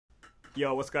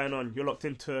Yo, what's going on? You're locked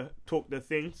into Talk the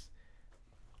Things.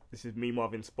 This is me,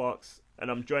 Marvin Sparks,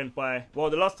 and I'm joined by, well,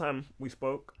 the last time we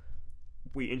spoke,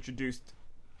 we introduced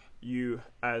you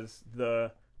as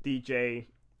the DJ,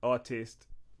 artist,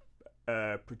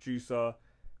 producer,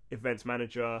 events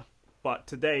manager, but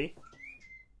today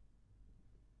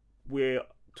I'm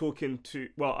talking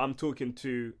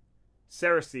to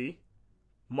Serocee,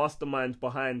 mastermind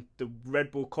behind the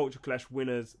Red Bull Culture Clash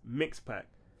winners Mixpak.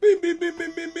 Bim, bim, bim,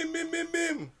 bim, bim, bim, bim, bim,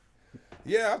 bim.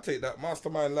 Yeah, I'll take that.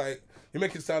 Mastermind, like, you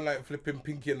make it sound like flipping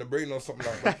Pinky in the Brain or something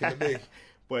like back in the day.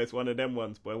 Boy, it's one of them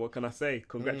ones, boy. What can I say?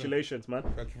 Congratulations, man.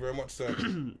 Thank you very much, sir.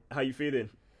 How you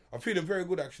feeling? I'm feeling very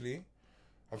good, actually.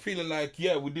 I'm feeling like,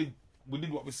 yeah, we did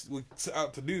what we set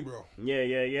out to do, bro.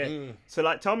 Yeah. So,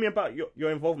 like, tell me about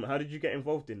your involvement. How did you get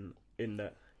involved in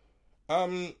that?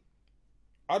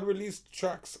 I'd released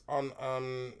tracks on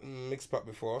Mixpak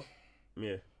before.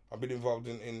 Yeah. I've been involved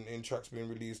in tracks being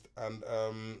released, and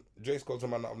Jay Scott's a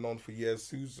man that I've known for years.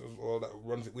 Sue's as well, that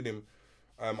runs it with him.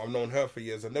 I've known her for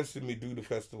years, and they've seen me do the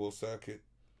festival circuit,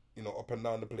 you know, up and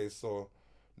down the place. So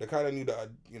they kind of knew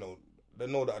that they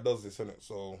know that I does this, innit?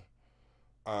 So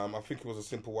I think it was a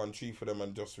simple 1-3 for them,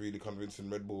 and just really convincing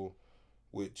Red Bull,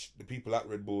 which the people at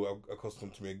Red Bull are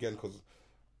accustomed to me again, because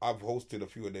I've hosted a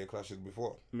few of their clashes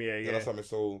before. Yeah. You know what I mean?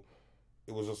 So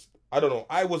it was just, I don't know.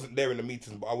 I wasn't there in the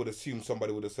meetings, but I would assume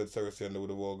somebody would have said Serocee, and they would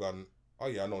have all gone, oh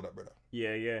yeah, I know that, brother.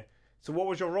 Yeah. So what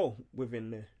was your role within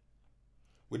there?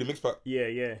 With the Mixpak?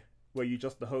 Yeah. Were you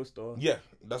just the host or? Yeah,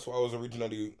 that's what I was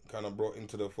originally kind of brought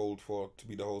into the fold to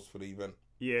be the host for the event.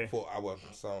 Yeah. For our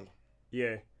sound.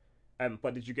 Yeah.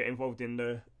 But did you get involved in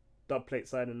the dub plate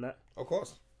side and that? Of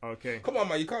course. Okay. Come on,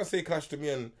 man. You can't say Clash to me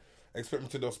and expect me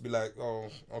to just be like, oh,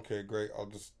 okay, great, I'll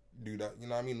just do that. You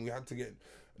know what I mean? We had to get...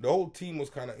 The whole team was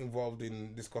kind of involved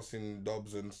in discussing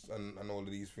dubs and all of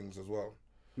these things as well.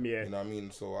 Yeah. You know what I mean?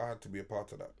 So I had to be a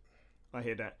part of that. I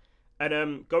hear that.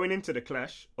 And going into the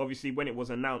clash, obviously when it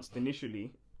was announced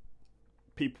initially,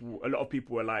 a lot of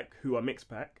people were like, who are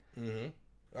Mixpak? Mm-hmm.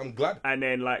 I'm glad. And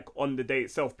then like on the day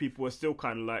itself, people were still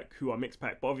kind of like, who are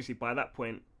Mixpak? But obviously by that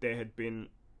point, there had been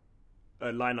a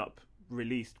lineup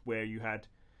released where you had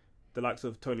the likes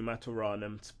of Tony Mataran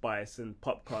and Spice and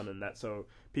Popcorn and that, so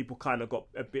people kind of got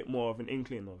a bit more of an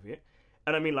inkling of it.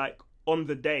 And I mean, like, on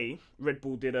the day, Red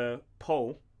Bull did a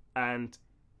poll, and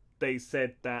they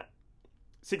said that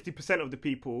 60% of the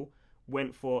people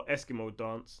went for Eskimo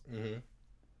Dance,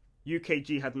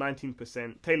 UKG had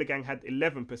 19%, Taylor Gang had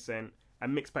 11%,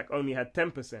 and Mixpak only had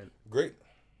 10%. Great.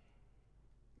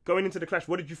 Going into the clash,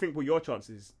 what did you think were your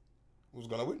chances? Who's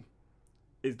going to win?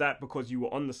 Is that because you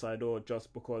were on the side or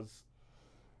just because...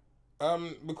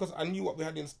 Because I knew what we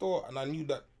had in store, and I knew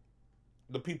that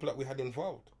the people that we had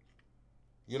involved.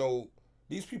 You know,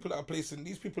 these people that are pressing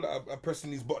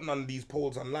these buttons on these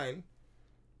polls online,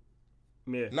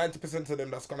 yeah, 90% of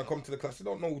them that's going to come to the clash, they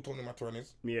don't know who Tony Mataran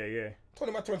is. Yeah.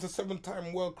 Tony Mataran's a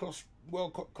 7-time World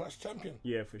Cup Clash champion.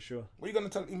 Yeah, for sure. What are you going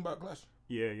to tell him about Clash?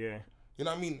 Yeah. You know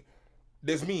what I mean?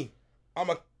 There's me. I'm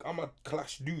a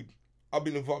Clash dude. I've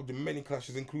been involved in many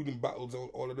clashes, including battles,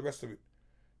 all of the rest of it.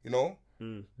 You know?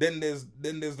 Then there's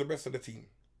the rest of the team.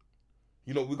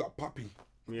 You know, we got Papi.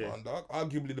 Yeah. And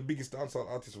arguably the biggest dancehall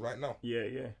artist right now.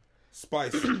 Yeah.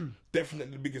 Spice,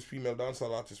 definitely the biggest female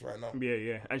dancehall artist right now.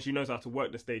 Yeah. And she knows how to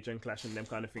work the stage and clash and them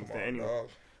kind of things there anyway. Dog.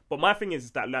 But my thing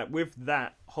is that, like, with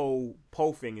that whole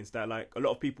poll thing, is that, like, a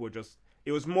lot of people were just...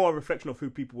 It was more a reflection of who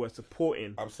people were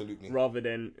supporting. Absolutely. Rather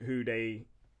than who they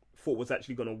thought was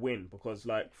actually going to win. Because,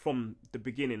 like, from the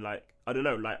beginning, like, I don't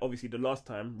know, like, obviously the last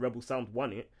time, Rebel Sound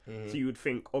won it. So you would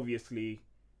think, obviously,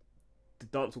 the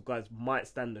dancehall guys might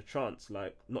stand a chance,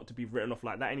 like, not to be written off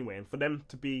like that anyway. And for them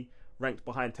to be ranked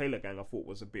behind Taylor Gang, I thought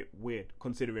was a bit weird,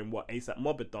 considering what ASAP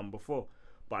Mob had done before.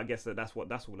 But I guess that's what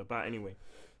that's all about anyway.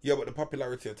 Yeah, but the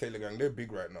popularity of Taylor Gang, they're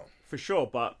big right now. For sure,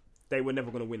 but they were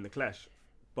never going to win the clash.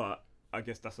 But I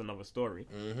guess that's another story.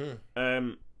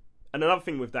 And another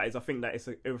thing with that is I think that it's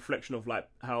a reflection of, like,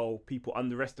 how people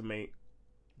underestimate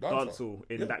dancehall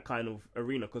in that kind of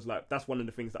arena. Because, like, that's one of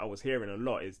the things that I was hearing a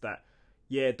lot, is that,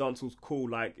 yeah, dancehall's cool,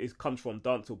 like, it comes from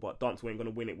dancehall, but dancehall ain't going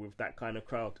to win it with that kind of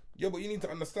crowd. Yeah, but you need to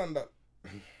understand that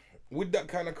with that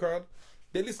kind of crowd,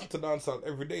 they listen to dancehall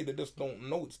every day, they just don't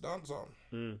know it's dancehall.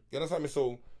 You understand me?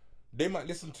 So they might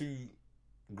listen to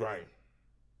grime,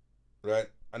 right?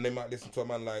 And they might listen to a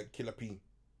man like Killer P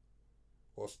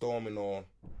or Stormin or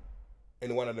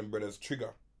any one of them brothers,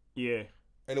 Trigger. Yeah.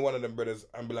 Any one of them brothers,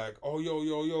 and be like, oh,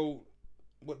 yo.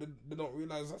 But they don't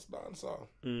realise that's dancehall.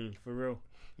 For real.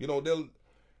 You know, they'll...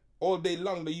 All day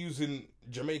long, they're using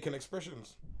Jamaican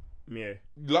expressions. Yeah.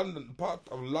 Part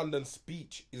of London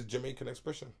speech is Jamaican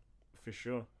expression. For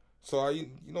sure. So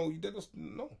you did us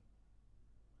no.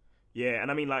 Yeah,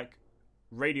 and I mean, like,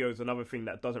 radio is another thing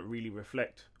that doesn't really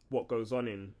reflect what goes on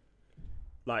in,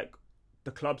 like,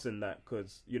 the clubs and that,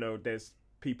 because, there's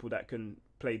people that can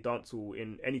play dancehall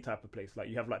in any type of place. Like,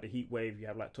 you have, like, the Heat Wave, you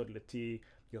have, like, Toddler T,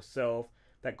 yourself,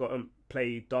 that got to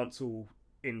play dancehall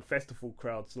in festival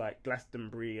crowds like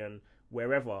Glastonbury and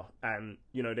wherever, and,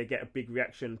 they get a big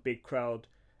reaction, big crowd,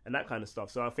 and that kind of stuff.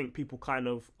 So I think people kind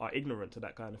of are ignorant to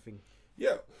that kind of thing.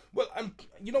 Yeah, well,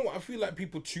 you know what? I feel like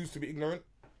people choose to be ignorant.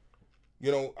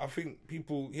 I think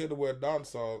people hear the word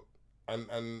dancehall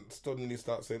and suddenly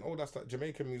start saying, "Oh, that's that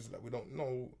Jamaican music that we don't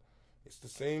know." It's the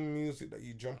same music that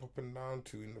you jump up and down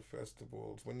to in the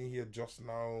festivals. When you hear Just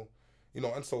Now, and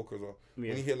soca as well. Yeah.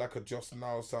 When you hear like a Just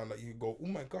Now sound that you go, "Oh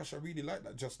my gosh, I really like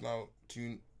that Just Now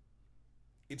tune."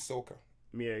 It's soca.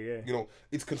 Yeah.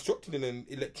 It's constructed in an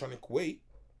electronic way,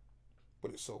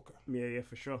 but it's soca. Yeah,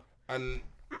 for sure. And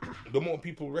the more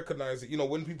people recognize it,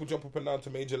 when people jump up and down to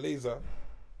Major Lazer,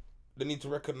 they need to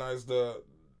recognize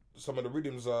some of the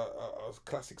rhythms are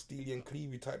classic Steely and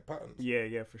Clevey type patterns.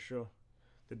 Yeah, for sure.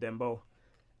 The dembo.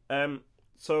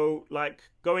 So, like,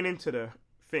 going into the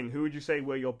thing, who would you say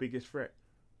were your biggest threat?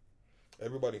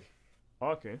 Everybody.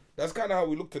 Okay. That's kind of how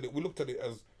we looked at it. We looked at it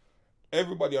as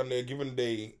everybody on their given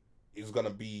day is gonna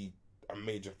be a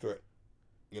major threat,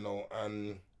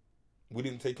 and we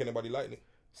didn't take anybody lightly.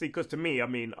 See, because to me, I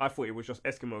mean, I thought it was just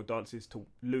Eskimo dances to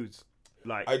lose.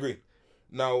 Like, I agree.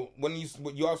 Now, when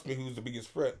you asked me who's the biggest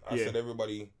threat, I said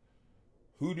everybody.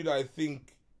 Who did I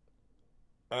think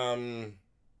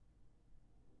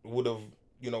would have,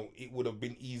 it would have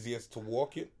been easiest to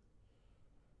walk it?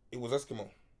 It was Eskimo.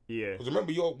 Yeah. Because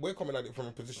remember, we're coming at it from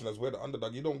a position as we're the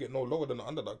underdog. You don't get no lower than the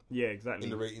underdog. Yeah, exactly. In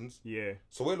the ratings. Yeah.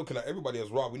 So we're looking at everybody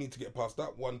as raw. We need to get past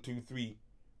that 1, 2, 3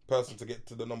 person to get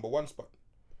to the number 1 spot.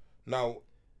 Now,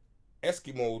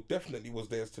 Eskimo definitely was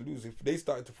theirs to lose. If they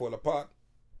started to fall apart,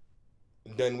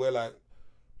 then we're like,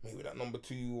 maybe that number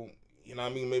 2, you know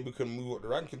what I mean? Maybe we can move up the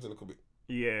rankings a little bit.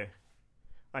 Yeah.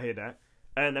 I hear that.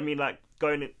 And I mean, like,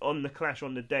 going on the clash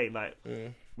on the day, like,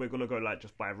 we're going to go, like,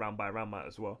 just by round might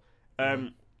as well.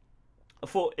 I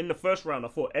thought in the first round,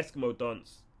 Eskimo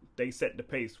dance, they set the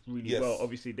pace really well.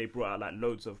 Obviously, they brought out, like,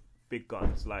 loads of big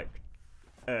guns. Like,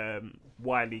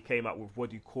 Wiley came out with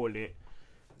What Do You Call It?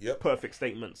 Yep. Perfect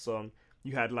Statement song.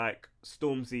 You had, like,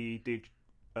 Stormzy did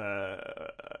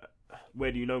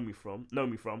Where Do You Know Me From?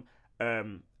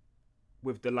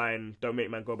 With the line Don't Make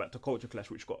Man Go Back to Culture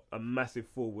Clash, which got a massive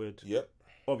forward. Yep.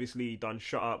 Obviously done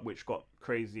Shut Up, which got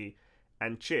crazy,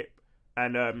 and Chip.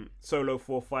 And Solo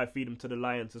 4-5 Feed 'Em to the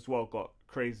Lions as well got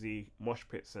crazy mosh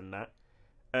pits and that.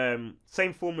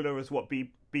 Same formula as what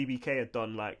BBK had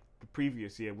done like the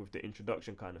previous year with the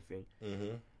introduction kind of thing.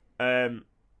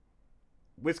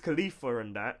 Wiz Khalifa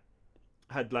and that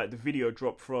had like the video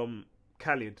drop from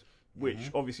Khalid, which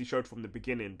obviously showed from the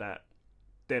beginning that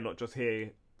they're not just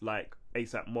here like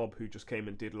ASAP Mob who just came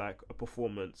and did like a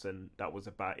performance and that was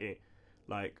about it.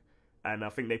 Like, and I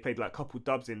think they played like a couple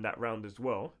dubs in that round as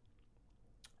well.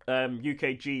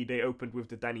 UKG, they opened with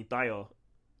the Danny Dyer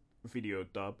video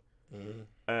dub.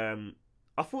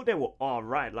 I thought they were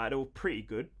alright, like they were pretty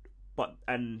good,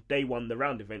 and they won the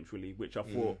round eventually, which I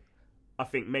thought, I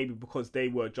think maybe because they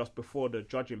were just before the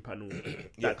judging panel,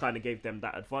 that kind of gave them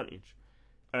that advantage.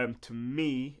 To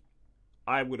me,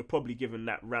 I would have probably given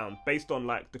that round based on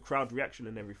like the crowd reaction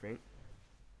and everything.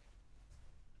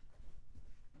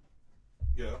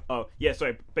 Yeah. Oh, yeah,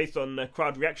 sorry. Based on the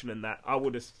crowd reaction and that, I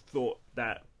would have thought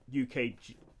that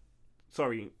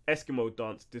Eskimo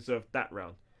dance deserved that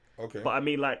round. Okay. But I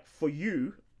mean, like, for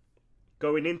you,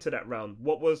 going into that round,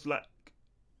 what was, like,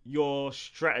 your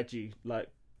strategy? Like,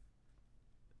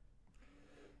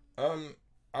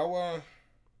 our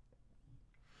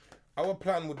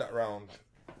plan with that round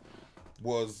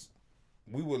was,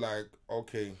 we were like,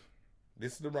 okay,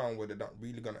 this is the round where they're not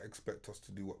really gonna expect us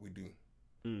to do what we do.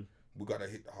 We gotta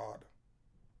hit hard.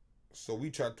 So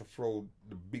we tried to throw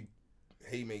the big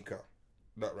haymaker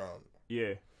that round.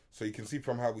 Yeah. So you can see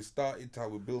from how we started to how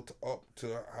we built up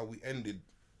to how we ended,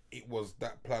 it was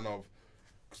that plan of,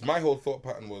 because my whole thought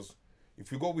pattern was,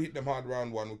 if we hit them hard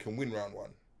round 1, we can win round 1.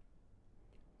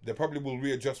 They probably will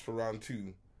readjust for round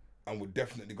 2, and we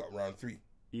definitely got round 3.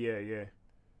 Yeah.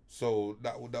 So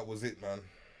that was it, man.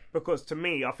 Because to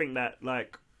me, I think that,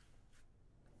 like,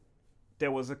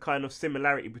 there was a kind of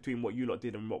similarity between what you lot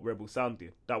did and what Rebel Sound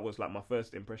did. That was, like, my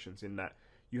first impressions, in that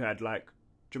you had, like,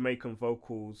 Jamaican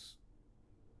vocals,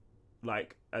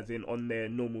 like, as in on their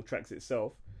normal tracks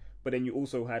itself, but then you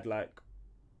also had, like,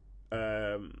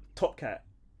 Top Cat.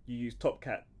 You used Top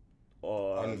Cat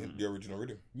on the original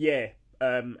rhythm. Yeah,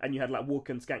 and you had like Walk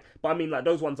and Skank. But I mean, like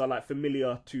those ones are like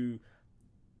familiar to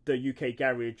the UK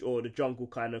garage or the jungle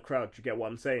kind of crowd. You get what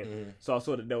I'm saying? So I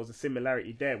saw that there was a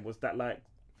similarity there. Was that like?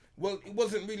 Well, it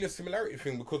wasn't really a similarity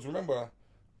thing because remember,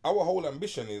 our whole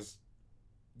ambition is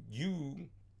you,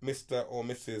 Mr. or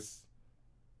Mrs.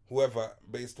 whoever,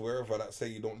 based wherever, that say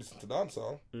you don't listen to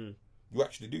dancehall, you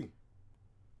actually do.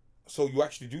 So you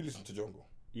actually do listen to jungle.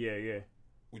 Yeah, yeah.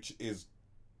 Which is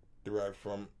derived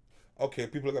from, okay,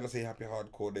 people are going to say happy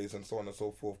hardcore days and so on and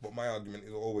so forth, but my argument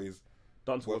is always...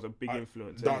 Dancehall was a big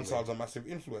influence. Dancehall's a massive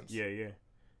influence. Yeah, yeah.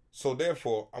 So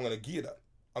therefore, I'm going to gear that.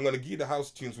 I'm going to gear the house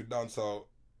tunes with dancehall.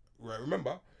 Right,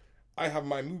 remember, I have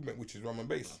my movement, which is drum and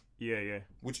bass. Yeah, yeah.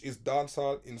 Which is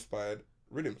dancehall-inspired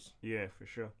rhythms. Yeah, for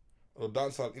sure. Or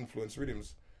dancehall-influenced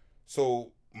rhythms.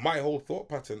 So my whole thought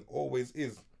pattern always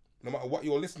is, no matter what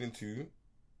you're listening to,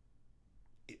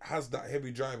 it has that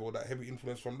heavy drive or that heavy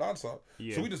influence from dancehall.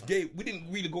 Yeah. So we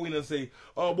didn't really go in and say,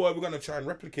 oh boy, we're going to try and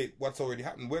replicate what's already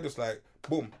happened. We're just like,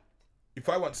 boom, if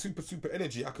I want super, super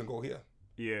energy, I can go here.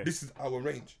 Yeah. This is our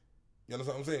range. You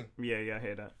understand what I'm saying? Yeah, yeah, I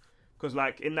hear that. Because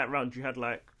like in that round, you had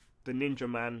like the Ninja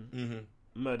Man,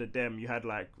 Murder Them, you had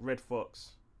like Red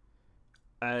Fox,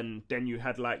 and then you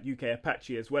had like UK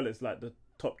Apache as well as like the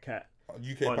Top Cat.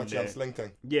 UK Apache on Slang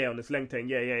Tang. Yeah, on the Slang Tang.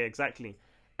 Yeah, yeah, exactly.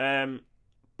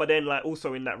 But then like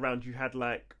also in that round, you had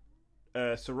like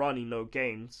Serocee No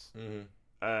Games,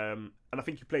 and I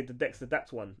think you played the Dexter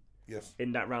Dax one. Yes.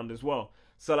 In that round as well.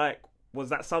 So like, was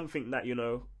that something that, you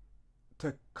know,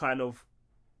 to kind of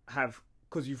have,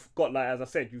 because you've got like, as I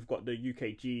said, you've got the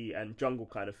UKG and jungle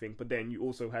kind of thing, but then you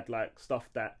also had like stuff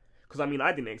that, because I mean,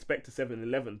 I didn't expect a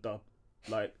 7-Eleven dub,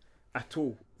 like, at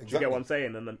all. Exactly. Do you get what I'm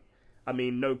saying? And then, I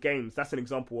mean, No Games, that's an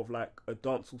example of like a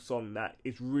dancehall song that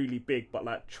is really big, but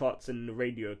like charts in the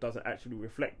radio doesn't actually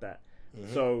reflect that.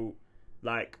 So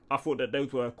like, I thought that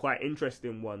those were quite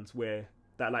interesting ones where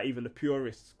that like even the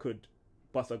purists could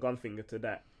bust a gun finger to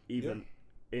that, even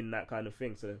in that kind of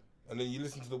thing. So, and then you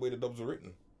listen to the way the dubs are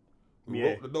written. We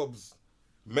wrote the dubs,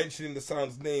 mentioning the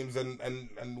sounds, names,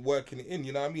 and working it in.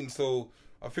 You know what I mean? So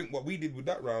I think what we did with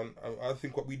that round, I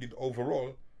think what we did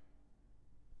overall,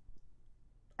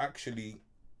 actually,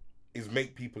 is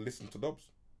make people listen to dubs.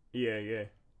 Yeah,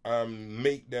 yeah.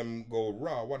 Make them go,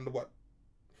 rah, I wonder what.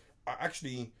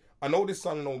 I know this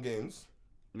song, No Games.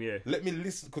 Yeah. Let me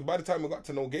listen, because by the time we got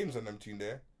to No Games on them tune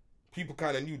there, people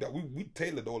kind of knew that we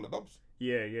tailored all the dubs.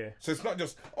 Yeah, yeah. So it's not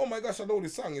just, oh my gosh, I know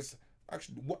this song. It's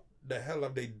actually, what the hell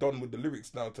have they done with the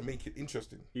lyrics now to make it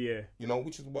interesting? Yeah. You know,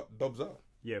 which is what dubs are.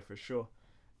 Yeah, for sure.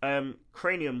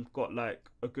 Cranium got like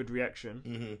a good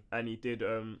reaction, and he did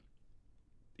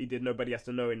Nobody Has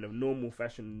to Know in a normal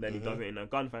fashion, and then he does it in a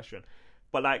gun fashion.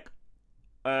 But like,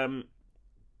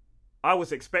 I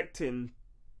was expecting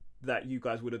that you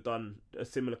guys would have done a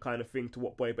similar kind of thing to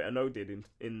what Boy Better Know did,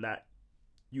 in that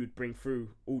you would bring through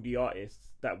all the artists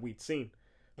that we'd seen.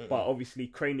 But obviously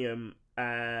Cranium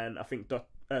and I think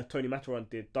Tony Mataron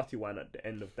did Dirty One at the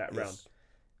end of that round.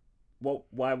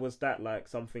 Why was that like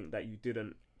something that you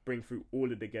didn't bring through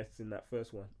all of the guests in that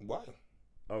first one? Why?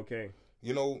 Okay.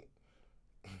 You know,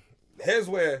 here's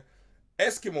where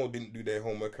Eskimo didn't do their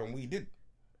homework and we did.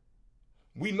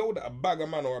 We know that a bag of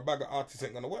man or a bag of artists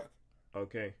ain't gonna work.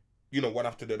 Okay. You know, one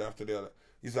after the other.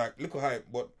 He's like, little hype,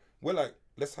 but we're like,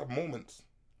 let's have moments.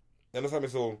 You understand me?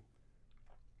 So,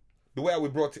 the way we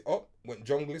brought it up, went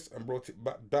Junglist and brought it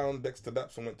back down, Dexter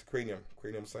Daps, and went to Cranium.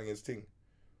 Cranium sang his thing.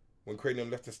 When Cranium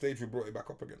left the stage, we brought it back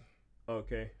up again.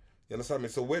 Okay. You understand me?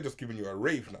 So, we're just giving you a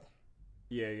rave now.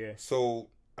 Yeah, yeah. So,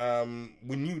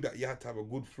 we knew that you had to have a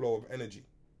good flow of energy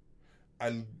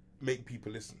and make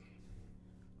people listen.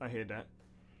 I hear that.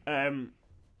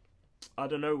 I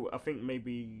don't know. I think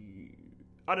maybe,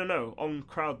 I don't know, on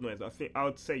crowd noise, I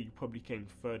would say you probably came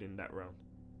third in that round.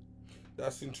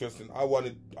 That's interesting. I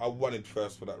wanted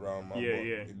first for that round, man. Yeah, but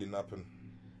yeah. It didn't happen.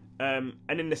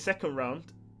 And in the second round,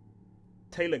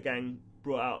 Taylor Gang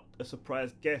brought out a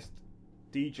surprise guest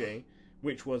DJ,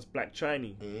 which was Black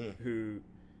Chiney, who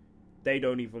they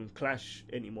don't even clash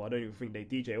anymore. I don't even think they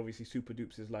DJ. Obviously, Super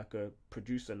Dupes is like a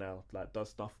producer now, like does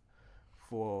stuff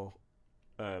for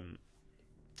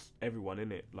everyone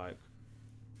in it. Like,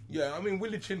 yeah, I mean,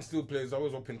 Willie Chin still plays. I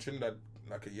was up in Trinidad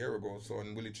like a year ago, so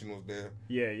and Willie Chin was there.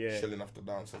 Yeah, yeah. Shelling off the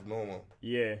dance as normal.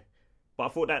 Yeah, but I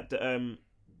thought that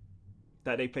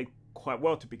that they played quite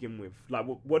well to begin with. Like,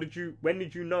 when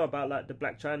did you know about like the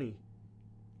Black Chinese?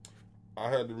 I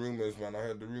heard the rumors, man. I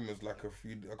heard the rumors like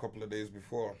a couple of days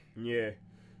before. Yeah.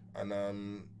 And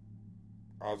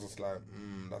I was just like,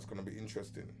 that's gonna be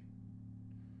interesting.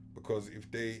 Because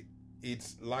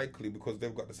it's likely, because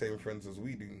they've got the same friends as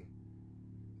we do,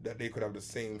 that they could have the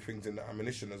same things in the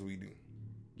ammunition as we do.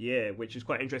 Yeah, which is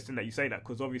quite interesting that you say that,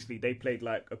 because obviously they played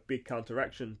like a big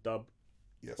counteraction dub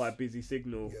Yes. by Busy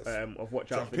Signal Yes. of Watch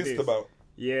Which Out I'm for pissed This. about,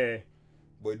 Yeah,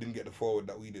 but it didn't get the forward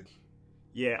that we did.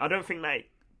 yeah. I don't think that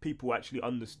people actually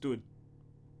understood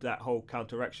that whole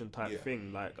counteraction type Yeah.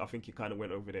 thing. Like, I think it kind of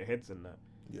went over their heads and that.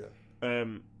 Yeah.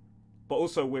 But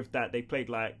also with that, they played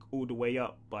like All the Way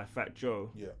Up by Fat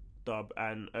Joe Yeah. dub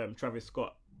and Travis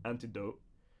Scott Antidote,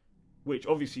 which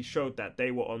obviously showed that they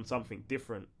were on something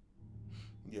different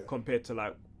Yeah. compared to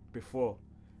like before.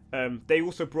 They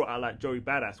also brought out like Joey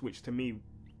Badass, which to me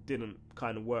didn't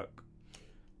kind of work.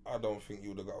 I don't think you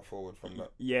would have got forward from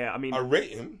that. Yeah, I mean, I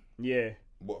rate him, yeah,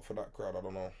 but for that crowd, I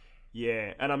don't know.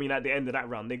 yeah, and I mean at the end of that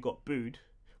round they got booed,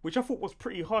 which I thought was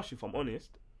pretty harsh if I'm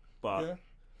honest. But Yeah.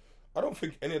 I don't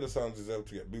think any of the sounds deserve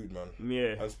to get booed, man.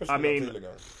 yeah, And especially I mean, Taylor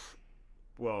gang.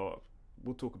 well,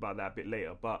 we'll talk about that a bit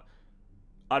later, but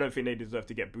I don't think they deserve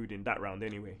to get booed in that round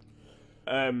anyway.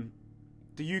 The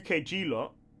UKG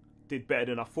lot did better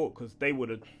than I thought, because they would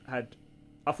have had.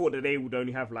 I thought that they would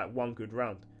only have like one good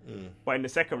round, but in the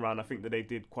second round, I think that they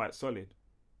did quite solid.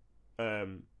 I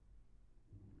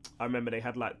remember they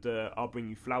had like the "I'll Bring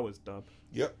You Flowers" dub,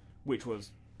 Yep. which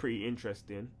was pretty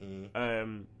interesting.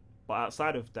 But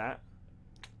outside of that,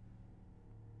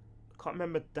 I can't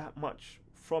remember that much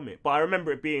from it. But I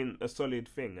remember it being a solid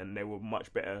thing, and they were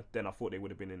much better than I thought they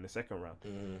would have been in the second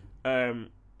round.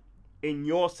 In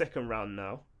your second round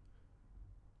now,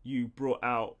 you brought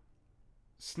out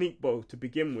Sneak Bow to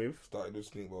begin with, Started with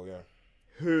Sneak Bowl, yeah.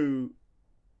 who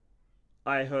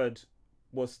I heard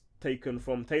was taken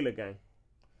from Taylor Gang.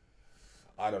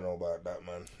 I don't know about that,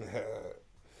 man.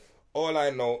 All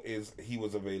I know is he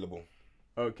was available.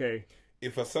 Okay.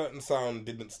 If a certain sound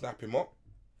didn't snap him up,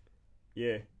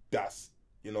 Yeah. that's,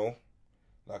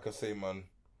 like I say, man,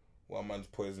 one man's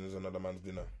poison is another man's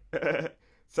dinner.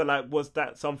 So, like, was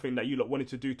that something that you lot wanted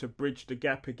to do to bridge the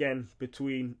gap again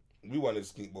between... We wanted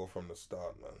Sneak Bowl from the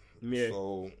start, man. Yeah.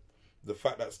 So, the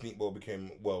fact that Sneak Bowl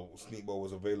Sneak Bowl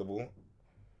was available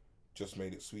just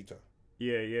made it sweeter.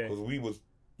 Yeah, yeah. Because we was,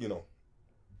 yeah.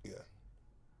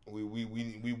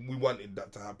 We wanted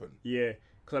that to happen. Yeah.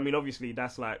 Because, I mean, obviously,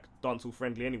 that's, like, dancehall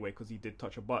friendly anyway, because he did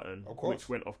touch a button, Of course. which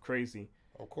went off crazy.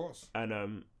 Of course.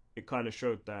 And it kind of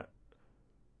showed that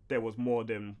there was more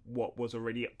than what was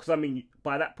already... Because, I mean,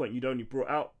 by that point, you'd only brought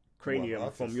out Cranium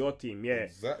from your team, yeah.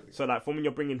 Exactly. So, like, from when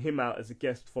you're bringing him out as a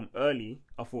guest from early,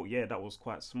 I thought, yeah, that was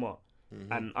quite smart.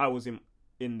 And I was in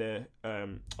the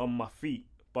on my feet,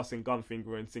 busting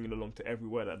Gunfinger and singing along to every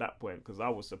word at that point, because I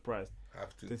was surprised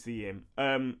to see him.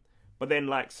 But then,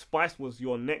 like, Spice was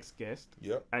your next guest,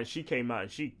 Yep. and she came out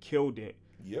and she killed it.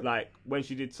 Yep. Like, when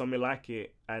she did Something Like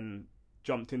It and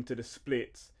jumped into the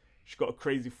splits, she got a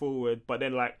crazy forward. But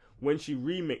then, like, when she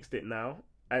remixed it now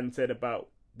and said about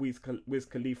Wiz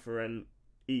Khalifa and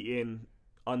eating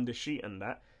under sheet and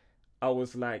that, I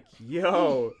was like,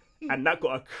 yo. And that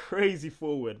got a crazy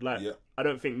forward. Like, Yep. I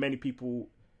don't think many people...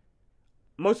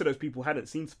 Most of those people hadn't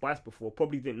seen Spice before,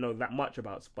 probably didn't know that much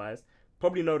about Spice,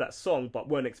 probably know that song, but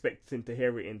weren't expecting to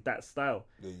hear it in that style.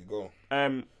 There you go.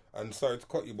 And sorry to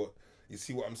cut you, but you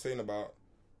see what I'm saying about...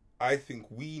 I think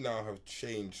we now have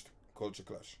changed Culture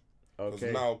Clash.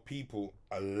 Because now people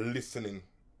are listening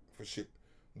for shit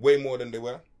way more than they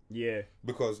were. Yeah.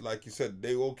 Because, like you said,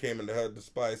 they all came and they heard the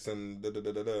Spice and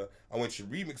da-da-da-da-da. And when she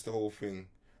remixed the whole thing,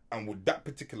 and with that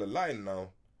particular line now,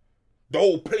 the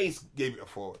whole place gave it a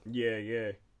forward. Yeah,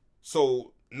 yeah.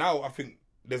 So now I think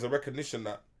there's a recognition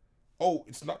that,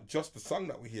 it's not just the song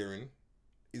that we're hearing,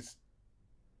 it's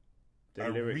The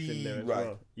lyrics in there as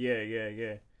well. Yeah, yeah,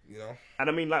 yeah. You know? And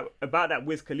I mean, like, about that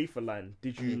Wiz Khalifa line,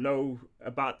 did you know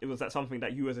about it? Was that something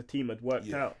that you as a team had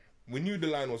worked out? We knew the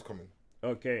line was coming.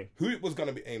 Okay. Who it was going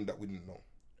to be aimed at, we didn't know.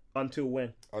 Until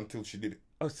when? Until she did it.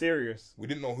 Oh, serious? We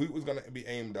didn't know who it was going to be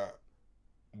aimed at,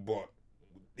 but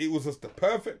it was just the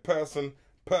perfect person,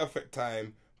 perfect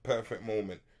time, perfect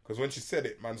moment. Because when she said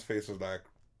it, man's face was like,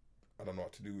 I don't know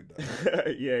what to do with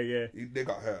that. Yeah, yeah. They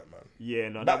got hurt, man. Yeah,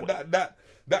 no.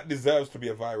 That deserves to be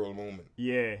a viral moment.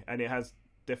 Yeah, and it has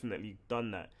definitely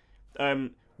done that.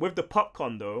 With the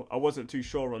popcorn though, I wasn't too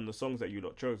sure on the songs that you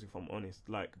lot chose, if I'm honest.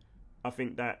 Like, I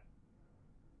think that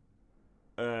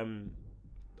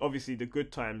obviously the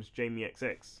Good Times Jamie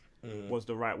XX was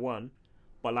the right one,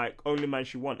 but like Only Man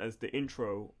She Want as the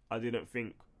intro, I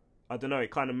don't know, it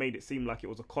kind of made it seem like it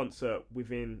was a concert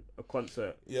within a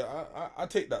concert. Yeah, I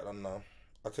take that on now.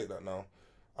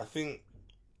 I think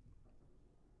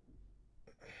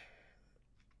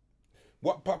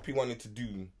what Papi wanted to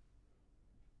do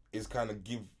is kind of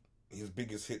give his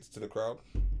biggest hits to the crowd.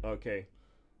 Okay.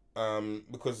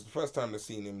 Because the first time they've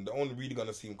seen him, they're only really going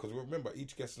to see him, because remember,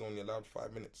 each guest is only allowed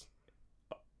 5 minutes.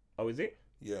 Oh, is it?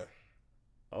 Yeah.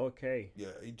 Okay. Yeah,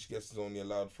 each guest is only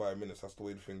allowed 5 minutes. That's the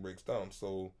way the thing breaks down.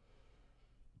 So,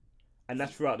 And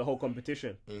that's throughout the whole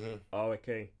competition. mm-hmm. Oh,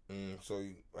 okay. So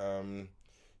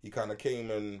he kind of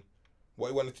came, and what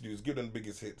he wanted to do is give them the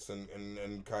biggest hits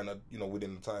and kind of,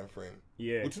 within the time frame.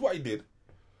 Yeah. Which is what he did.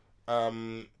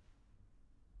 Many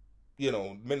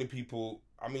people,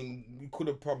 I mean, we could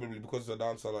have probably, because of the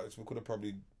dancehall artists, we could have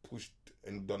probably pushed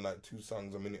and done like 2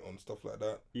 songs a minute on stuff like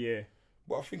that. Yeah.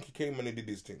 But I think he came and he did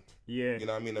his thing. Yeah. You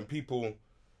know what I mean? And people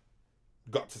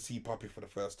got to see Poppy for the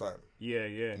first time. Yeah,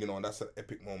 yeah. And that's an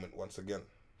epic moment once again.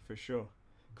 For sure.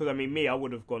 Because, I mean, I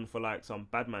would have gone for like some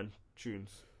Badman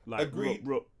tunes. Like Agreed.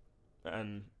 Rook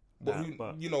and But,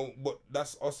 but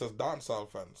that's us as dancehall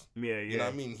fans. Yeah, yeah. You know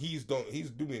what I mean? He's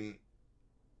doing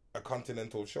a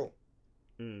continental show.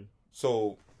 Mm.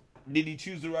 So, did he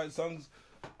choose the right songs?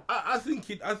 I think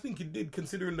he did,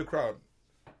 considering the crowd.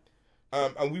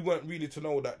 And we weren't really to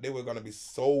know that they were going to be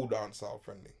so dancehall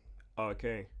friendly.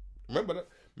 Okay. Remember that?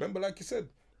 Remember, like you said,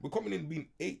 we're coming in being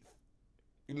 8th.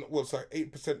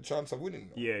 8% chance of winning.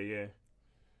 Yeah, yeah.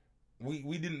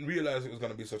 We didn't realize it was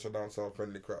going to be such a dancehall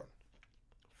friendly crowd.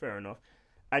 Fair enough.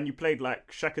 And you played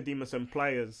like Shaka Demus and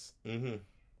Players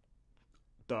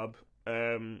dub.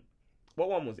 What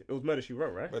one was it? It was Murder She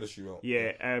Wrote, right? Murder She Wrote.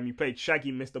 Yeah. You played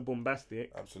Shaggy, Mr.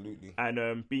 Bombastic. Absolutely. And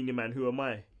Beanie Man, Who Am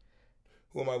I?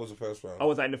 Who Am I was the first round. Oh,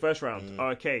 was that in the first round? Oh,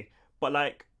 okay. But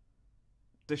like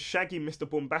the Shaggy, Mr.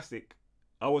 Bombastic,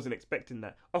 I wasn't expecting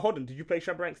that. Oh, hold on. Did you play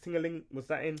Shabarank's Ting-a-Ling? Was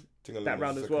that in that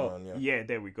round as well? Round, yeah,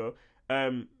 there we go.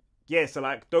 Yeah, so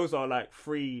like those are like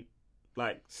 3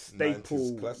 like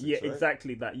staple classics, yeah, right?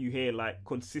 exactly, that you hear like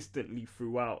consistently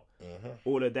throughout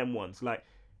all of them ones. Like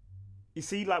you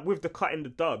see, like with the cut in the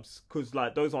dubs, because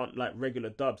like those aren't like regular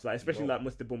dubs, like especially like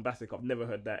Mr. Bombastic. I've never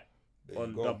heard that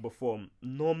on dub before,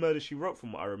 nor Murder She Wrote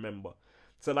from what I remember.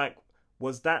 So like,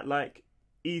 was that like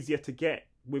easier to get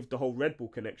with the whole Red Bull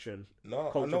connection? No,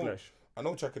 Culture I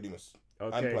know Chaka Demus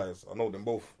and Okay. Pliers. I know them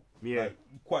both. Yeah. Like,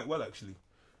 quite well actually.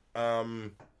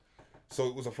 So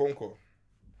it was a phone call.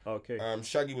 Okay.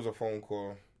 Shaggy was a phone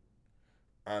call,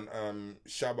 and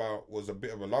Shabba was a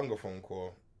bit of a longer phone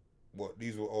call. But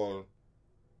these were all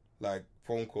like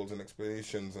phone calls and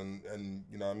explanations and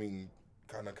you know what I mean,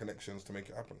 kind of connections to make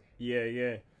it happen. Yeah,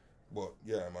 yeah. But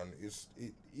yeah, man,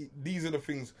 these are the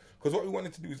things, because what we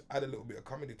wanted to do is add a little bit of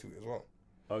comedy to it as well.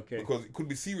 Okay. Because it could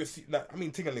be serious. Like, I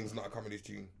mean, Ting-a-Ling's not a comedy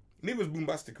tune. Neither is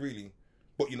Boombastic really,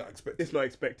 but you're not expecting. It's not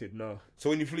expected, no. So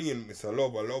when you fling in, it's a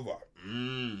lover.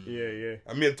 Yeah, yeah.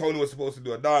 And me and Tony were supposed to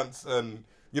do a dance, and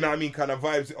you know what I mean, kind of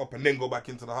vibes it up, and then go back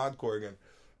into the hardcore again.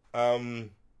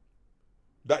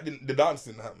 The dance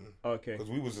didn't happen. Okay. Because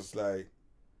we was just like,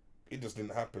 it just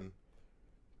didn't happen.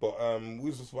 But we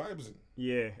was just vibes.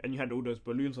 Yeah, and you had all those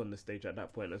balloons on the stage at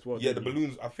that point as well. Yeah, the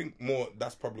balloons. I think more.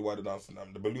 That's probably why the dance didn't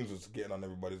happen. The balloons was getting on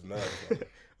everybody's nerves.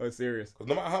 Oh, serious? Because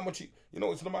no matter how much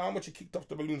no matter how much you kicked off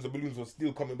the balloons were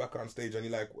still coming back on stage, and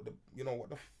you're like, what the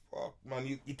fuck, man?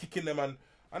 You kicking them, and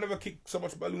I never kicked so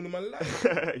much balloon in my life.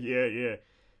 Yeah, yeah. You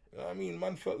know what I mean?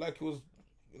 Man felt like it was,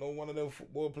 one of them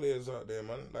football players out there,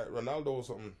 man, like Ronaldo or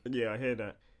something. Yeah, I hear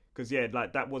that. Because, yeah,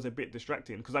 like, that was a bit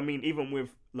distracting. Because, I mean, even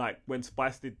with, like, when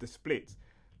Spice did the splits,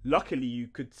 luckily you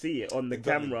could see it on the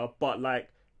camera, but, like,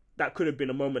 that could have been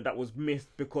a moment that was missed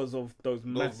because of those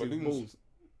massive balls.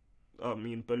 I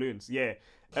mean, balloons, yeah.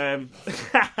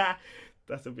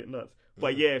 That's a bit nuts.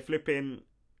 But, yeah, flipping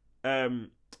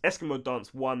Eskimo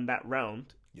Dance won that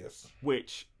round. Yes.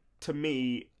 Which, to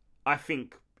me, I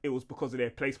think it was because of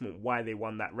their placement why they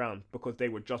won that round, because they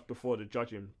were just before the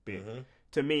judging bit.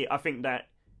 To me, I think that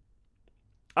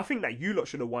you lot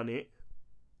should have won it,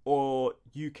 or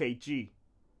UKG,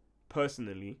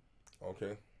 personally.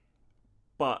 Okay.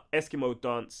 But Eskimo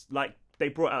Dance, like, they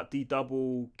brought out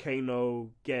D-Double, Kano,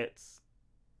 Getz,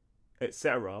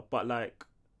 etc. But, like,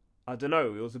 I don't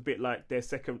know, it was a bit like their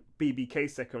BBK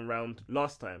second round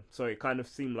last time. So it kind of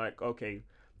seemed like, okay,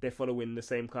 they're following the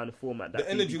same kind of format. That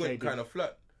the energy BBK went kind of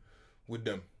flat with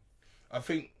them. I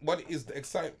think what it is, the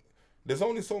excitement. There's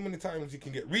only so many times you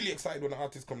can get really excited when an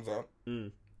artist comes out.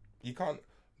 You can't,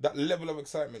 that level of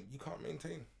excitement, you can't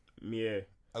maintain. Yeah.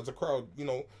 As a crowd,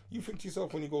 you think to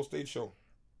yourself when you go stage show,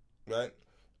 right?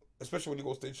 Especially when you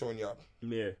go stage show in Yap.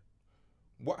 Yeah.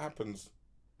 What happens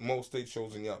most stage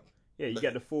shows in Yap? Yeah, you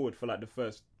get the forward for like the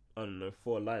first, I don't know,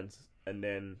 4 lines, and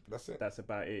then that's it. That's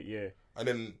about it, yeah. And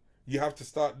then you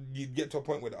get to a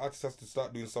point where the artist has to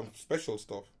start doing some special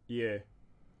stuff. Yeah.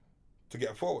 To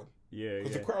get forward. Yeah,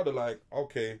 because the crowd are like,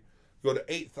 okay, you're the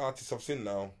 8th artist I've seen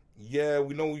now. Yeah,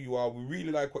 we know who you are. We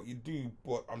really like what you do,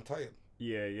 but I'm tired.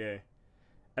 Yeah, yeah.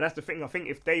 And that's the thing. I think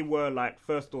if they were like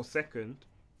first or second,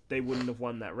 they wouldn't have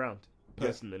won that round,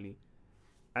 personally.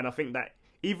 And I think that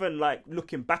even like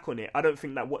looking back on it, I don't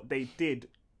think that what they did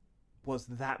was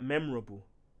that memorable.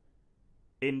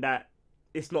 In that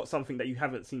it's not something that you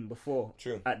haven't seen before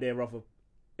True. at their other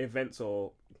events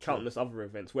or countless other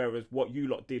events. Whereas what you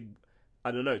lot did,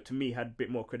 I don't know, to me had a bit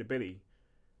more credibility.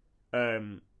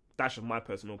 That's just my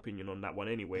personal opinion on that one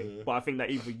anyway. Mm-hmm. But I think that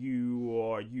either you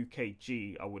or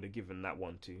UKG, I would have given that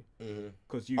one to.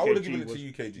 Because I would have given it to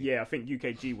UKG. Yeah, I think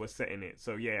UKG was setting it.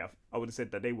 So yeah, I would have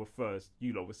said that they were first,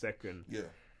 you lot were second. Yeah.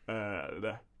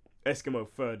 The Eskimo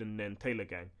third, and then Taylor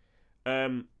Gang.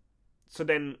 So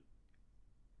then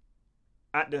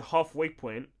at the halfway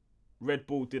point, Red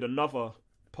Bull did another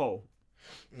poll.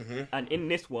 And in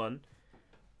this one,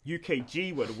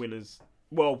 UKG were the winners.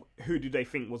 Well, who do they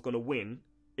think was going to win?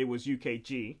 It was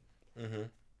UKG.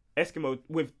 Eskimo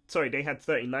they had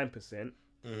 39%.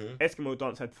 Eskimo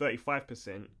Dance had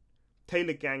 35%.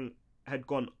 Taylor Gang had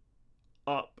gone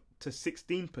up to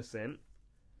 16%,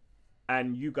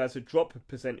 and you guys had dropped a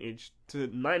percentage to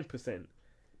 9%.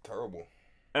 Terrible.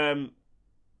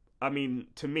 I mean,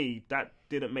 to me, that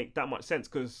didn't make that much sense,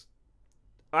 because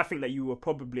I think that you were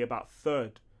probably about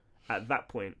third at that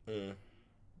point.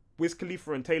 Wiz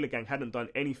Khalifa and Taylor Gang hadn't done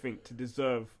anything to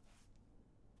deserve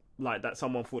like that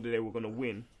someone thought that they were going to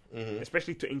win,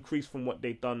 especially to increase from what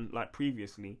they'd done like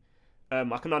previously.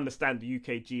 I can understand the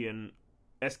UKG and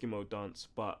Eskimo Dance,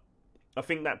 but I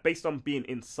think that based on being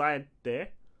inside there,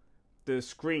 the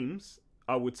screams,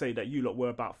 I would say that you lot were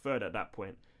about third at that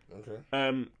point.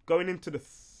 Okay. Going into the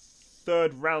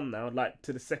third round now, like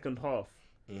to the second half,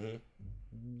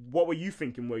 what were you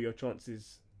thinking were your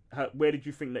chances? Where did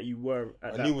you think that you were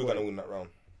at that point? I knew we were gonna win that round.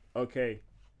 Okay.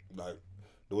 Like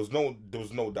there was no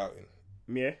doubting.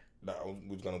 Yeah. That we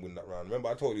was gonna win that round. Remember,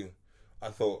 I told you, I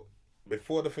thought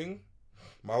before the thing,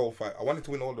 my whole fight, I wanted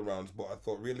to win all the rounds, but I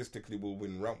thought realistically we'll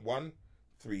win round 1,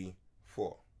 3,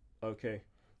 4. Okay.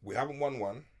 We haven't won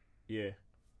 1. Yeah.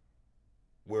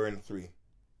 We're in 3.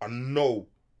 I know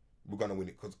we're gonna win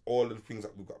it because all of the things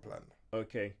that we've got planned.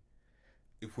 Okay.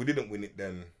 If we didn't win it,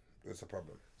 then it's a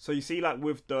problem. So you see, like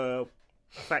with the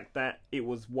fact that it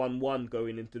was 1-1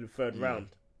 going into the third round,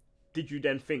 did you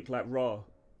then think like,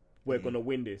 we're gonna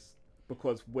win this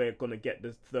because we're gonna get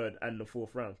the third and the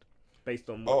fourth round based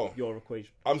on your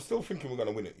equation? I'm still thinking we're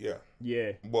gonna win it. Yeah.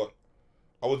 Yeah. But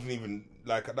I wasn't even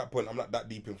like at that point. I'm not that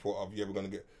deep in thought of we're gonna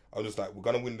get. I was just like, we're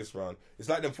gonna win this round. It's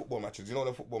like them football matches. You know,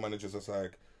 them football managers. It's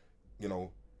like, you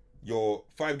know, you're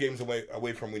 5 games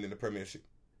away from winning the Premiership.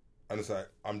 And it's like,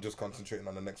 I'm just concentrating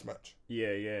on the next match.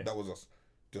 Yeah, yeah. That was us.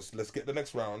 Just let's get the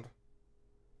next round,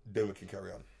 then we can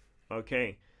carry on.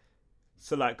 Okay.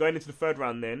 So, like, going into the third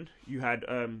round then, you had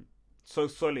So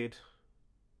Solid,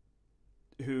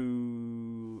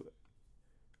 who...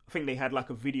 I think they had, like,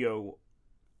 a video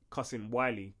cussing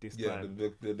Wiley this time.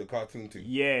 Yeah, the cartoon thing.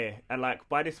 Yeah, and, like,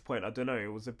 by this point, I don't know, it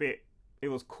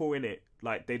was cool, innit?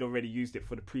 Like, they'd already used it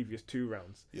for the previous 2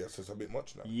 rounds. Yeah, so it's a bit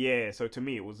much now. Yeah, so to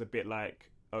me, it was a bit like...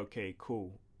 Okay,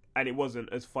 cool. And it wasn't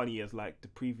as funny as like the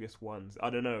previous ones. I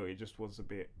don't know. It just was a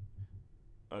bit...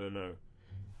 I don't know.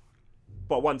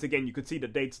 But once again, you could see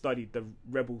that they'd studied the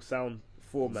Rebel sound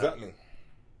format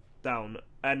down.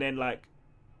 And then like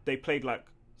they played like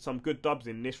some good dubs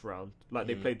in this round. Like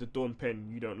they played the Dawn Pen,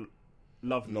 You Don't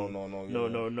Love Me.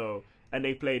 No. And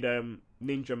they played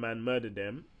Ninja Man Murder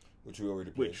Them. Which we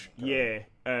already played.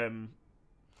 And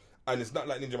it's not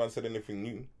like Ninja Man said anything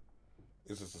new.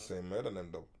 It's just the same Murder Them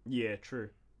though. Yeah, true.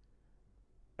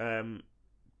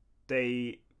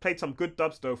 They played some good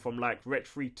dubs though from like Ret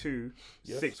 3-2,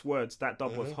 6 Words. That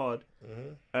dub was hard.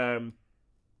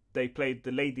 They played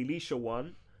the Lady Leisha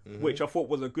one, which I thought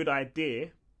was a good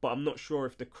idea, but I'm not sure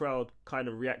if the crowd kind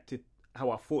of reacted how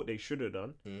I thought they should have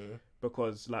done,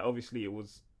 because like obviously it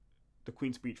was the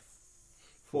Queen's Speech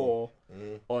 4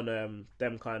 on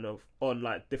them kind of on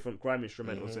like different grime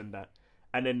instrumentals and that.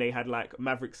 And then they had like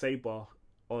Maverick Sabre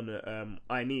on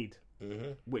I Need,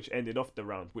 which ended off the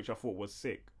round, which I thought was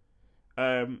sick.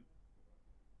 So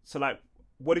like,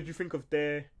 what did you think of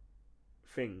their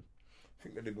thing? I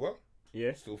think they did well.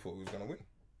 Yeah. Still thought we was gonna win.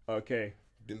 Okay.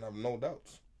 Didn't have no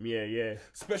doubts. Yeah.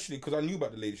 Especially because I knew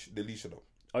about the Leisha dub.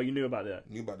 Oh, you knew about that?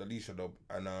 Knew about the Leisha dub,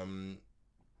 and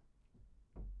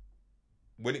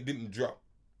when it didn't drop,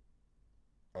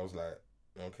 I was like,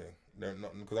 okay, they're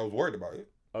not, because I was worried about it.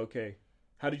 Okay.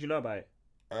 How did you know about it?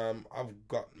 I've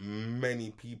got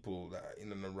many people that are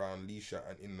in and around Leisha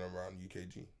and in and around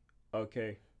UKG.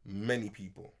 Okay. Many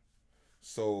people.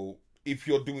 So if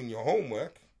you're doing your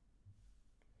homework,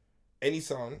 any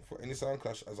sound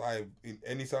clash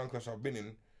I've been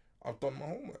in, I've done my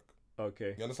homework.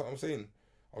 Okay. You understand what I'm saying?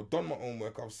 I've done my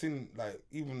homework. I've seen like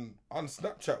even on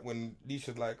Snapchat when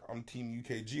Leisha's like, I'm Team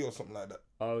UKG or something like that.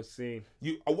 Oh, see.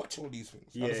 I watch all these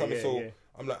things. Yeah, Understand me? yeah, So yeah.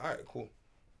 I'm like, alright, cool.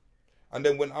 And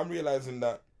then when I'm realizing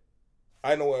that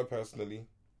I know her personally,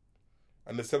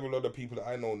 and there's several other people that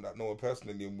I know that know her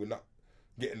personally, and we're not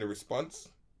getting the response.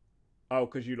 Oh,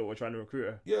 because you lot were trying to recruit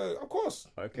her. Yeah, of course.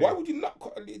 Okay. Why would you not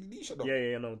cut Alicia though?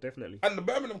 Yeah, no, definitely. And the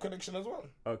Birmingham connection as well.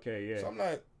 Okay, yeah. So I'm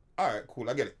like, alright, cool,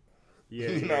 I get it. Yeah,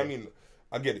 you know what I mean?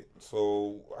 I get it.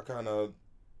 So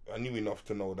I knew enough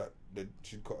to know that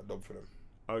she'd cut a dub for them.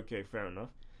 Okay, fair enough.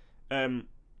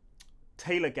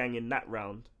 Taylor Gang in that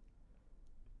round,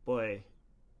 boy,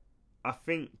 I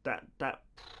think that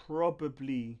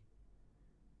probably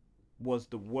was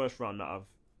the worst round that I've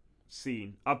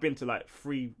seen. I've been to like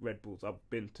 3 Red Bulls. I've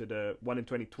been to the one in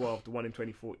 2012, the one in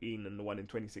 2014, and the one in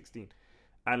 2016.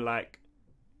 And like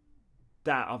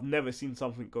that, I've never seen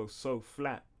something go so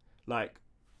flat. Like,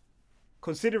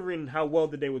 considering how well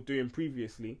that they were doing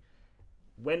previously,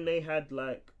 when they had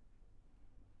like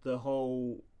the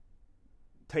whole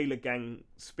Taylor Gang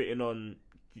spitting on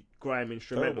grime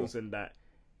instrumentals and that,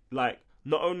 like,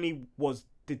 not only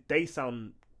did they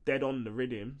sound dead on the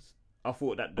rhythms, I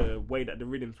thought that the way that the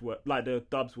rhythms were, like the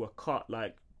dubs were cut,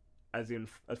 like as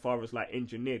far as like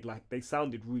engineered, like they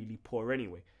sounded really poor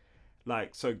anyway.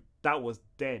 Like, so that was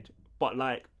dead. But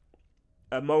like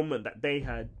a moment that they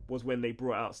had was when they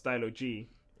brought out Stylo G,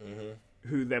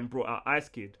 who then brought out Ice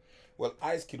Kid. Well,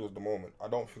 Ice Kid was the moment. I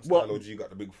don't think Stylo G got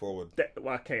the big forward.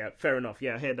 Okay, fair enough.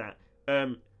 Yeah, I hear that.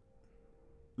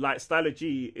 Like Stylo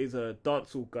G is a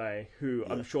dancehall guy who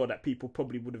I'm sure that people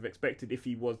probably would have expected if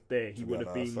he was there, he would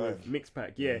have been with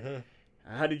Mixpak. Yeah.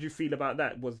 How did you feel about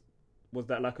that? Was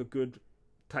that like a good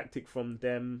tactic from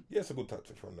them? Yeah, it's a good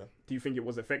tactic from them. Do you think it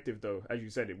was effective though? As you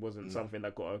said, it wasn't something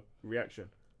that got a reaction.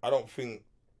 I don't think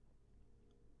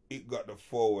it got the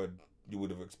forward you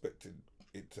would have expected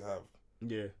it to have.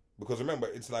 Yeah. Because remember,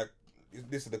 it's like,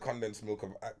 this is the condensed milk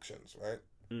of actions, right?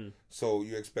 So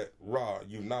you expect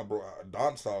you've now brought out a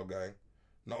dancehall guy.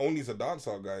 Not only is a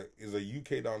dancehall guy, he's a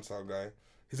UK dancehall guy.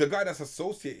 He's a guy that's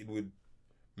associated with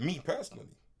me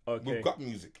personally. Okay. We've got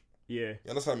music. Yeah.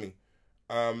 You understand me?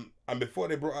 And before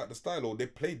they brought out the stylo, they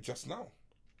played Just Now.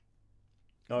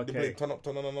 Okay. They played Turn Up,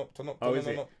 Turn On, Up, Turn Up, Oh, Turn is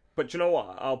On, it? Up. But you know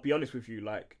what? I'll be honest with you.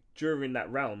 Like during that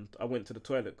round, I went to the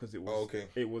toilet because it was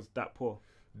it was that poor.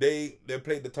 They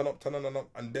played the Turn Up, Turn On, Up,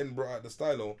 and then brought out the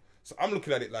stylo. So I'm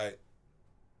looking at it like,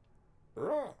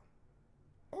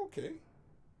 okay.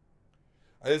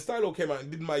 And then stylo came out and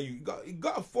did it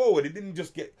got a forward. It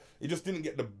just didn't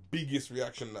get the biggest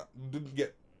reaction. That didn't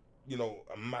get,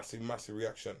 a massive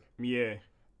reaction. Yeah.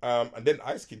 And then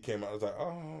Ice Kid came out. I was like,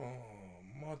 oh,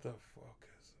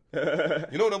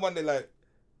 motherfuckers. You know the one they like.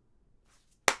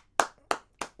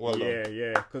 Well done.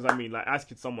 Yeah. Because I mean, like, Ice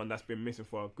Kid's someone that's been missing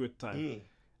for a good time,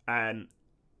 and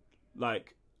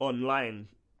like online,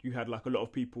 you had like a lot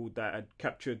of people that had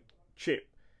captured Chip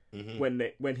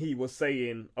when he was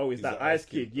saying, "Oh, is that Ice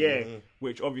Kid?" Yeah,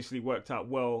 which obviously worked out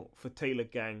well for Taylor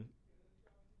Gang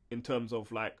in terms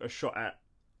of like a shot at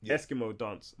Eskimo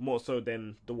dance, more so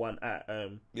than the one at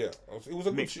it was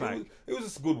a good it was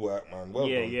just good work, man. Well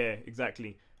done. Yeah,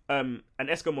 exactly. And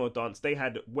Eskimo dance, they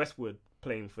had Westwood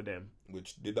playing for them.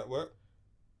 Which did that work?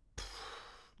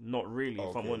 Not really,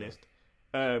 if I'm honest.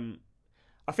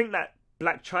 I think that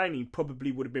Black Chinese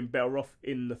probably would have been better off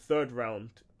in the third round.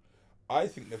 I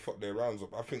think they fucked their rounds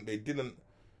up. I think they didn't.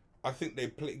 I think they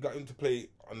got him to play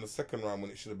on the second round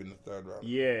when it should have been the third round.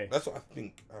 Yeah. That's what I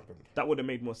think happened. That would have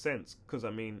made more sense. Because, I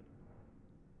mean,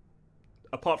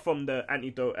 apart from the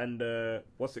Antidote and the,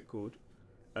 what's it called?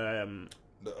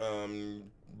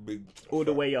 Big... All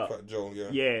the way up. Fat Joe, yeah.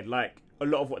 Yeah, like, a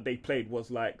lot of what they played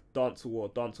was, like, dancehall or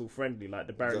dancehall friendly. Like,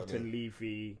 the Barrington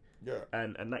Levy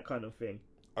and that kind of thing.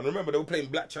 And remember, they were playing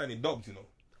Black Chinese dubs,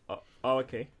 Oh,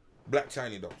 okay. Black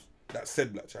Chinese dubs. That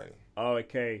said Black Chinese. Oh,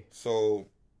 okay. So...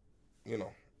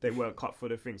 They weren't cut for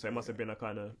the thing, so it must have been a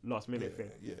kind of last minute thing.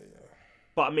 Yeah.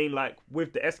 But I mean, like,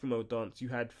 with the Eskimo dance, you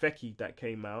had Feki that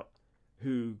came out,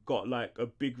 who got, like, a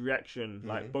big reaction,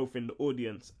 like, both in the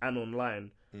audience and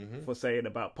online, for saying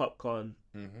about Popcorn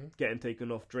getting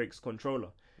taken off Drake's controller.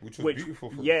 Which was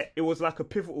beautiful. Yeah, it was like a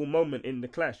pivotal moment in the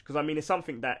clash. Because, I mean, it's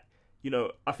something that,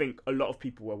 I think a lot of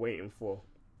people were waiting for.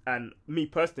 And me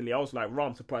personally, I was like,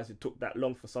 I'm surprised it took that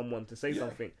long for someone to say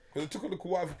something. Because it took a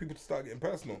little while for people to start getting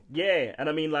personal. Yeah, and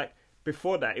I mean, like,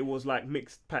 before that, it was like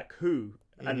Mixpak Who,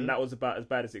 and that was about as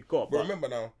bad as it got. But remember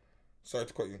now, sorry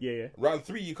to cut you. Yeah. Round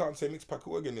 3, you can't say Mixpak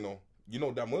Who again, You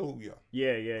know damn well who we are.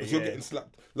 Yeah. Because you're getting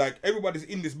slapped. Like, everybody's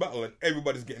in this battle and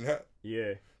everybody's getting hurt.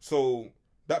 Yeah. So,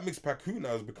 that Mixpak Who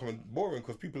now is becoming boring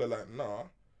because people are like, nah.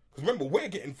 Because remember, we're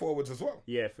getting forwards as well.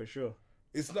 Yeah, for sure.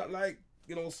 It's not like,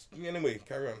 anyway,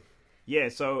 carry on. Yeah,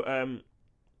 so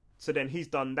So then he's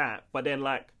done that, but then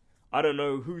like I don't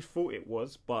know whose fault it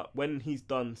was, but when he's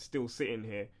done Still Sitting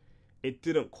Here, it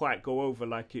didn't quite go over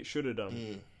like it should have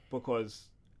done because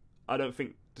I don't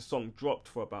think the song dropped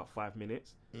for about 5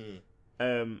 minutes.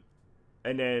 And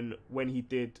then when he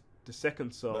did the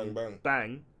second song,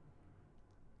 Bang,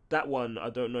 that one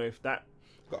I don't know if that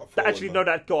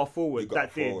that got a forward.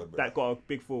 That got a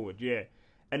big forward, yeah.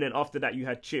 And then after that you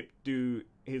had Chip do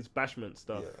his Bashment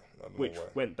stuff, which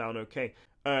went down okay.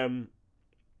 Oh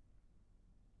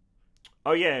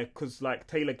yeah, because like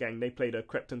Taylor Gang, they played a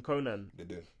Krypton Conan. They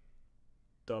did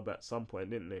dub at some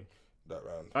point, didn't they? That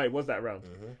round. Oh, it was that round.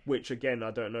 Which again, I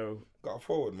don't know. Got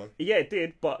forward, man. Yeah, it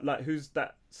did. But like, who's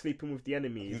that sleeping with the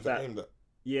enemy? Who's that aimed at?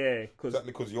 Yeah,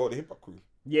 exactly because you're the hip hop crew.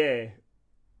 Yeah,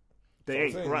 they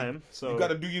ain't grime. So you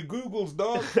gotta do your Googles,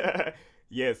 dog.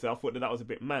 Yeah, so I thought that was a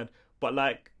bit mad. But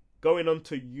like going on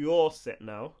to your set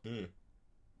now,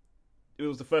 it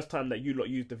was the first time that you lot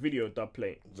used the video dub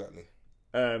plate. Exactly.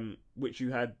 Which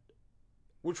you had,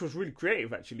 which was really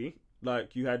creative actually.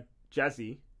 Like you had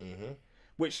Jazzy,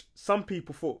 which some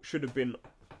people thought should have been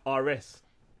RS.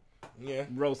 Yeah.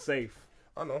 Roll Safe.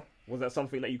 I know. Was that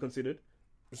something that you considered?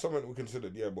 It's something we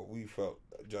considered, yeah, but we felt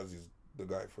that Jazzy's the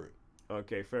guy for it.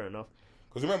 Okay, fair enough.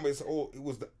 Because remember, it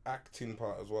was the acting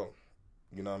part as well.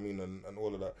 You know what I mean? And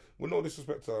all of that. With no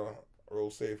disrespect to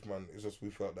Roll Safe, man, it's just we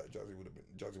felt that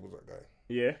Jazzy was that guy.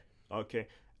 Yeah. Okay.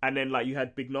 And then like you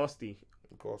had Big Nasty.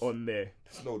 Of course. On there.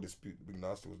 There's no dispute. Big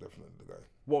Nasty was definitely the guy.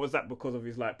 What was that because of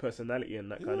his like personality and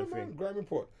that kind of thing? Grime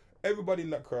Report. Everybody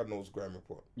in that crowd knows Grime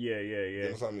Report. Yeah. You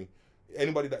understand what I mean?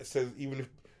 Anybody that says, even if,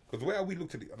 because the way we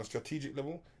looked at it on a strategic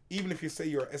level, even if you say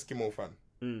you're an Eskimo fan,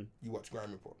 you watch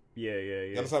Grime Report. Yeah.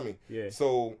 You understand me? Yeah.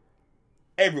 So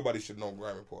everybody should know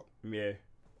Grime Report. Yeah.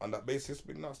 On that basis,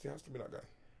 Big Nasty has to be that guy.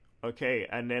 Okay,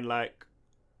 and then like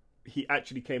he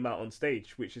actually came out on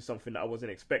stage, which is something that I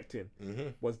wasn't expecting.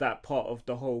 Was that part of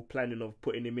the whole planning of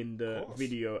putting him in the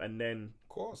video and then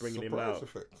bringing him out?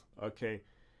 Effect. Okay.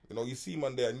 You know, you see him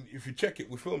on there, and if you check it,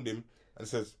 we filmed him, and it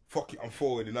says, "Fuck it, I'm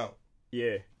forwarding out."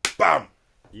 Yeah. Bam.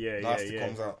 Yeah. Nasty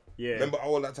comes out. Yeah. Remember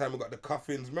all that time we got the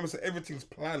coffins. Remember, so everything's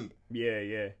planned.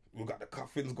 Yeah. We got the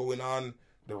coffins going on,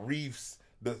 the reefs,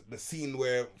 the scene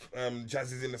where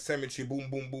Jazzy's in the cemetery. Boom,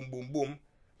 boom, boom, boom, boom.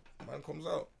 Man comes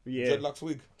out. Yeah. Dreadlocks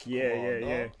wig.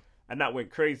 Yeah. And that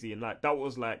went crazy, and like that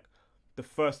was like the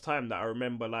first time that I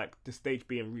remember like the stage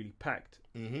being really packed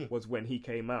was when he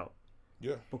came out.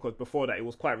 Yeah. Because before that it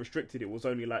was quite restricted. It was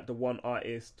only like the one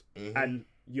artist and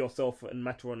yourself and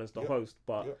Mataron as the host.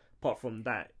 But apart from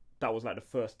that, that was like the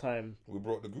first time we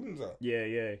brought the goons out. Yeah,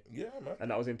 man.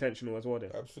 And that was intentional as well then.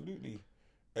 Absolutely.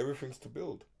 Everything's to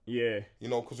build. Yeah. You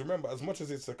know, because remember, as much as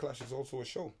it's a clash, it's also a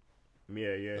show.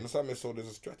 Yeah. You understand me? So there's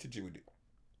a strategy with it.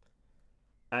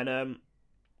 And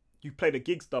you played a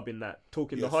gigs dub in that,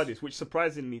 Talking the Hardest, which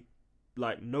surprisingly,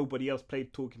 like, nobody else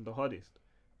played Talking the Hardest.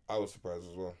 I was surprised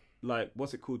as well. Like,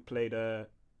 what's it called? Played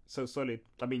So Solid.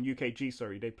 I mean, UKG,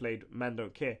 sorry. They played Man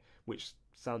Don't Care, which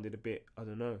sounded a bit, I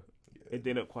don't know. Yeah. It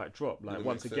didn't quite drop. Like,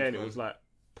 once again, it was, like,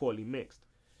 poorly mixed.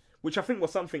 Which I think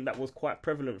was something that was quite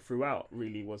prevalent throughout,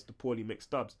 really, was the poorly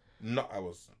mixed dubs. Not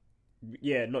ours.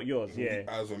 Yeah, not yours, yeah.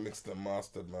 Ours were mixed and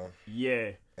mastered, man. Yeah.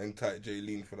 And Tight J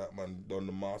Lean for that, man, done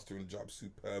the mastering job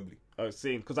superbly. Oh,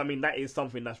 seeing, because I mean, that is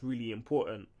something that's really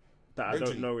important that I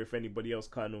don't know if anybody else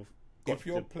kind of if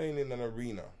you're playing in an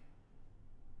arena,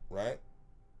 right,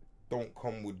 don't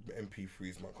come with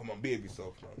MP3s, man. Come on, behave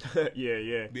yourself, man.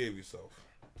 Yeah. Behave yourself.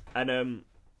 And,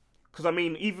 because I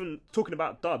mean, even talking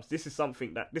about dubs, this is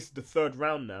something that, this is the third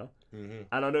round now. And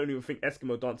I don't even think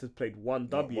Eskimo Dancers played one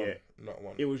dub yet. Not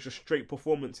one. It was just straight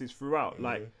performances throughout.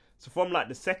 Like, so from like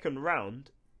the second round,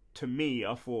 to me,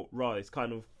 I thought, right, it's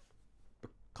kind of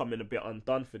becoming a bit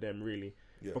undone for them, really.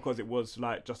 Yeah. Because it was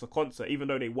like just a concert. Even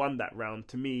though they won that round,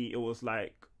 to me, it was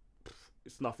like,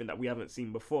 it's nothing that we haven't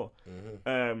seen before.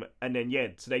 And then, yeah,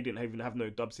 so they didn't even have no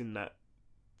dubs in that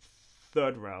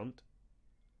third round.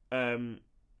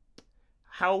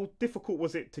 How difficult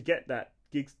was it to get that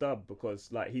gigs dub? Because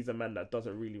like he's a man that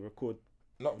doesn't really record.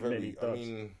 Not very. I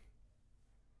mean,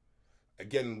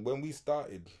 again, when we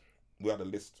started, we had a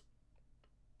list,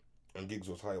 and gigs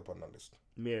was high up on that list.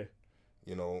 Yeah.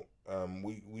 You know,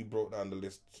 we brought down the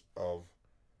list of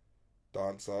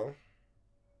dancehall,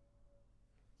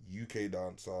 UK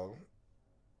dancehall,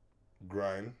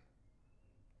 grime,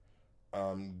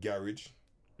 garage,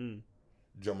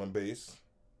 drum and bass.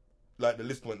 Like the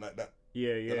list went like that.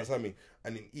 Yeah. You understand me?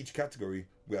 And in each category,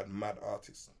 we had mad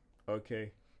artists.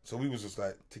 Okay. So we was just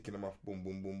like ticking them off, boom,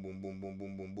 boom, boom, boom, boom, boom,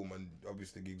 boom, boom, boom, and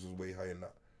obviously gigs was way higher than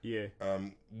that. Yeah.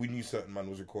 We knew certain man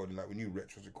was recording, like we knew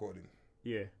Wretch was recording.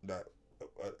 Yeah. That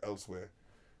elsewhere.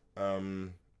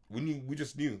 we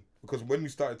just knew because when we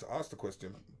started to ask the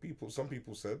question, some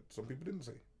people said, some people didn't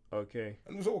say, Okay.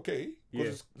 and it was okay Yeah.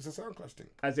 because it's a sound clash thing.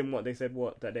 As in what they said?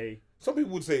 What that they? Some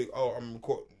people would say, "Oh,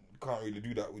 can't really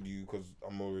do that with you because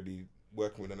I'm already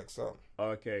working with the next sound."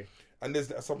 Okay. And there's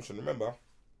the assumption. Remember,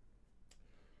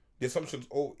 the assumption's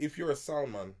if you're a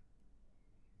sound man,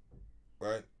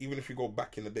 right? Even if you go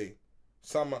back in the day,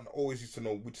 sound man always used to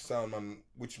know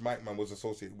which mic man was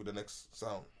associated with the next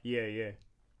sound. Yeah, yeah.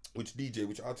 Which DJ,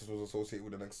 which artist was associated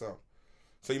with the next sound.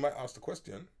 So you might ask the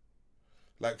question,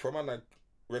 like for a man like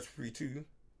Referee 2,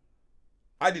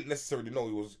 I didn't necessarily know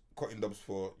he was cutting dubs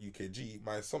for UKG.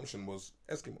 My assumption was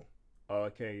Eskimo. Oh,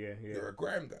 okay, yeah, yeah. You're a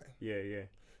grime guy. Yeah, yeah.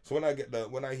 So when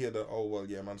I hear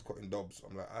man's cutting dubs,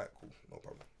 I'm like, alright, cool, no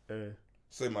problem.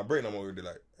 So in my brain, I'm already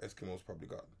like, Eskimo's probably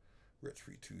got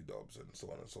Referee 2 dubs and so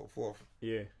on and so forth.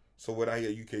 Yeah. So when I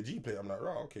hear UKG play, I'm like,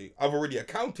 right, okay. I've already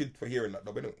accounted for hearing that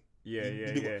dub anyway. Yeah,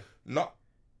 yeah. Not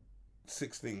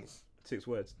 6 things. 6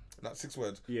 words. Not 6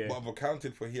 words. Yeah. But I've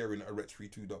accounted for hearing a Referee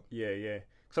 2 dub. Yeah, yeah.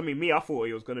 Because, I mean, I thought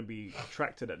it was going to be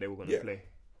Tractor that they were going to play.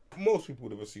 Most people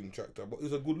would have assumed Tractor, but it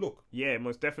was a good look. Yeah,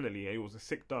 most definitely. It was a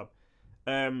sick dub.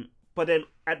 But then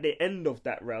at the end of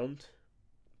that round,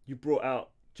 you brought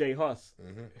out Jay Huss,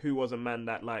 who was a man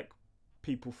that, like,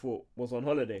 people thought was on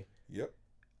holiday. Yep.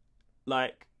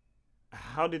 Like,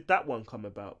 how did that one come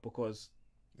about? Because...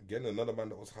 Again, another man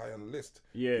that was high on the list.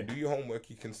 Yeah. If you do your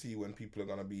homework, you can see when people are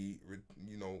going to be,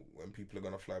 when people are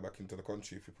going to fly back into the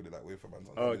country, if you put it that way, for man's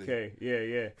on holiday. Okay, yeah,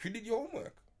 yeah. If you did your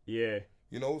homework. Yeah.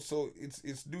 So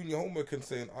it's doing your homework and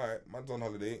saying, all right, man's on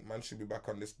holiday, man should be back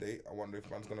on this date. I wonder if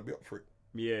man's going to be up for it.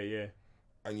 Yeah, yeah.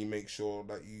 And you make sure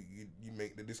that you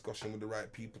make the discussion with the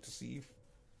right people to see if,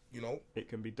 it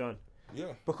can be done.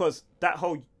 Yeah. Because that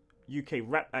whole UK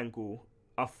rap angle,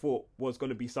 I thought was going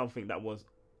to be something that was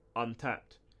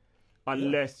untapped.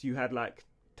 Unless you had, like,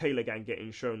 Taylor Gang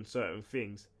getting shown certain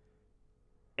things.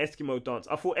 Eskimo Dance.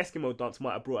 I thought Eskimo Dance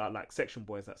might have brought out, like, Section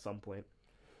Boys at some point.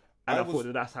 And I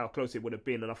thought that's how close it would have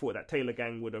been. And I thought that Taylor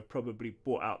Gang would have probably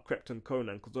brought out Krypton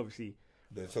Conan, because obviously...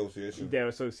 The association. They're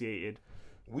associated.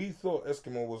 We thought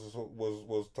Eskimo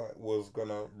was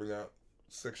gonna bring out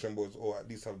Section Boys, or at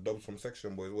least have dubs from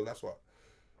Section Boys. Well, that's what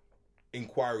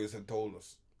inquiries had told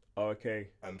us. Okay.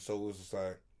 And so it was just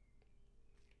like...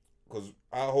 Because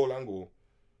our whole angle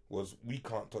was we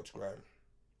can't touch grime.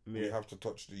 Yeah. We have to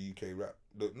touch the UK rap.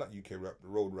 Not UK rap, the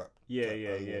road rap. Yeah, yeah,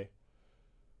 angle. Yeah.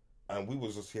 And we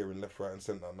was just hearing left, right and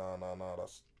centre, nah,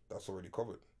 that's already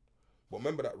covered. But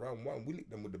remember that round 1, we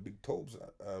licked them with the big tobes.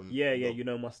 Yeah, you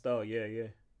know my style, yeah, yeah.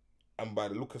 And by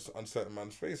the look on certain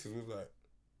man's faces, it was like,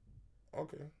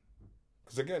 okay.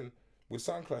 Because again, with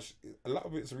Sound Clash, a lot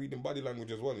of it's reading body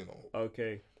language as well,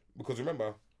 Okay. Because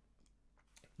remember,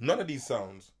 none of these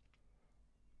sounds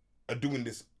are doing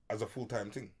this as a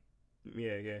full-time thing.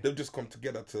 Yeah, yeah. They've just come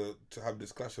together to have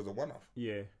this clash as a one-off.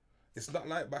 Yeah. It's not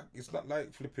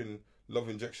like flipping Love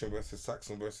Injection versus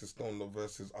Saxon versus Stone Love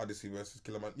versus Odyssey versus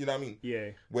Killerman. You know what I mean? Yeah.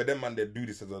 Where them man, they do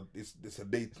this as it's a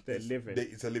date. It's living.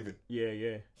 It's a living. Yeah,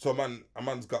 yeah. So a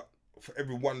man's got, for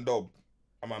every one dub,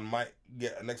 a man might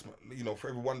get a next man, for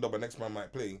every one dub a next man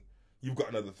might play, you've got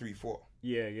another 3-4.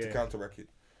 Yeah, yeah. To counteract it.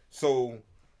 So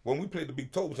when we play the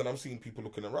big tobes and I'm seeing people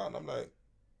looking around, I'm like,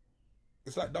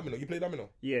 it's like domino. You play domino?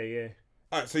 Yeah, yeah.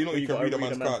 Alright, so you can read a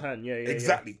man's card. Hand. Yeah, yeah.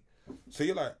 Exactly. Yeah. So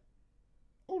you're like,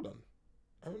 hold on.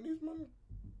 Haven't these men,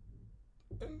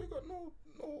 and they got no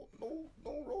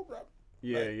road rap.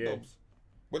 Yeah, like yeah. Dubs.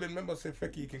 But then remember, say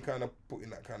Fecky, you can kind of put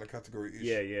in that kind of category.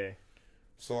 Yeah, yeah.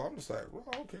 So I'm just like, well,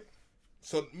 okay.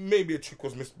 So maybe a trick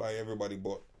was missed by everybody,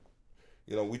 but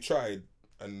we tried,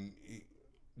 and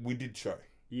we did try.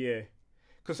 Yeah,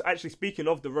 because actually, speaking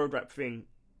of the road rap thing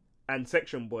and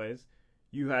Section Boys,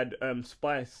 you had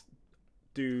Spice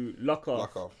do Luck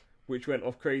Off. Which went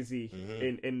off crazy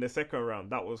in the second round.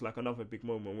 That was like another big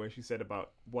moment where she said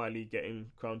about Wiley getting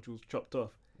crown jewels chopped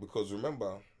off. Because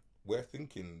remember, we're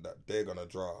thinking that they're gonna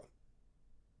draw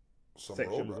some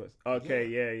road rap. Okay,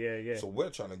 yeah. So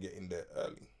we're trying to get in there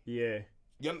early. Yeah.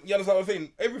 You understand what I'm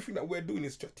saying? Everything that we're doing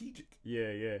is strategic.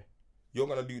 Yeah, yeah. You're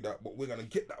gonna do that, but we're gonna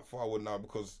get that forward now,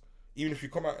 because even if you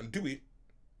come out and do it,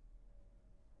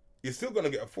 you're still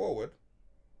gonna get a forward,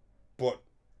 but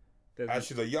as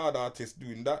she's a yard artist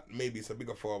doing that, maybe it's a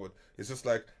bigger forward. It's just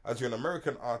like, as you're an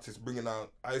American artist bringing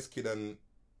out Ice Kid and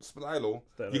Spilo,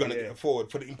 you're going to get a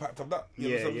forward for the impact of that. You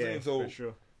know what I'm saying? So for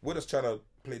sure. We're just trying to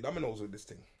play dominoes with this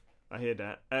thing. I hear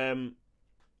that. And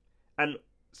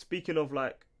speaking of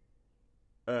like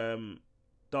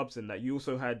dubs and that, you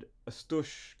also had a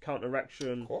Stush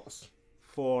counteraction. Of course.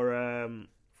 For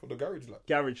the Garage Lot.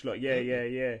 Garage Lot,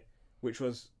 yeah. Which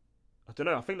was, I don't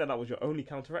know. I think that was your only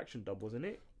counteraction dub, wasn't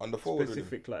it? On the forward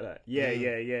Specific like that. Yeah,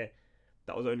 yeah.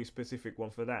 That was the only specific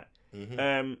one for that.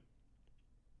 Mm-hmm.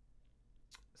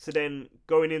 So then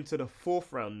going into the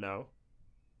fourth round now,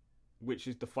 which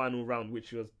is the final round,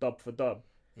 which was dub for dub.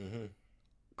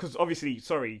 Because obviously,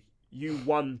 sorry, you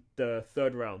won the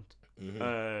third round.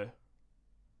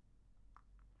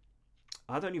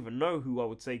 I don't even know who I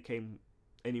would say came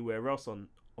anywhere else on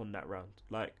that round.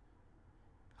 Like,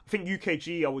 I think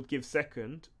UKG I would give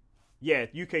second. Yeah,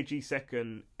 UKG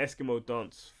second, Eskimo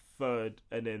Dance third,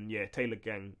 and then Taylor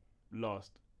Gang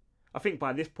last. I think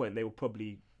by this point they were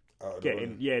probably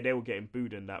getting they were getting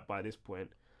booed in that by this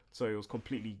point, so it was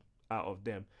completely out of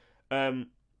them.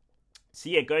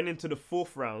 So going into the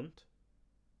fourth round,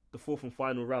 the fourth and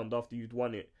final round after you'd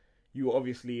won it, you were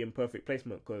obviously in perfect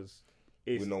placement because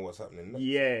we know what's happening next.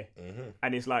 Yeah,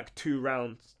 and it's like 2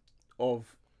 rounds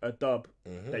of a dub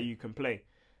that you can play.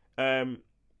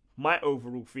 My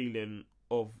overall feeling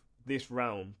of this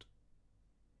round,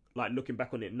 like looking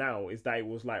back on it now, is that it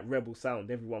was like Rebel Sound.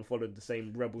 Everyone followed the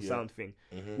same Rebel Sound thing,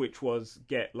 which was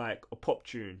get like a pop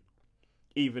tune,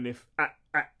 even if at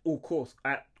all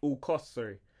costs,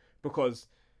 sorry, because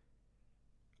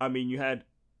I mean you had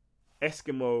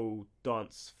Eskimo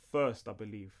Dance first, I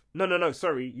believe. No,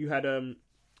 sorry, you had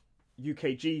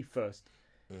UKG first,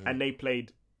 and they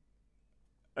played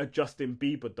a Justin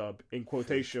Bieber dub in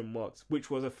quotation marks, which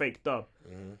was a fake dub,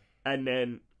 and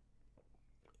then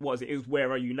what was it? It was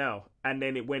Where Are You Now, and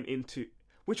then it went into,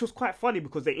 which was quite funny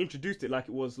because they introduced it like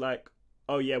it was like,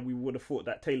 oh yeah, we would have thought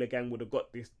that Taylor Gang would have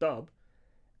got this dub,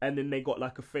 and then they got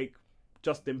like a fake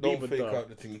Justin Bieber Don't fake dub. out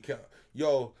the thing. You can't.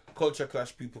 Yo, culture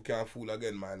clash people can't fool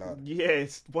again, man. Yeah,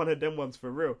 it's one of them ones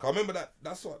for real. I remember that.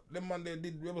 That's what them man they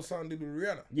did. Rebel Sound did with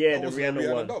Rihanna. Yeah, that the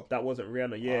Rihanna one. Dub. That wasn't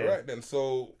Rihanna. Yeah. All right then.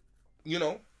 So,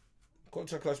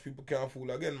 culture clash people can't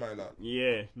fool again, man.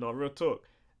 Yeah, no, real talk.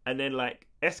 And then like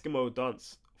Eskimo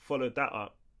Dance followed that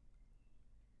up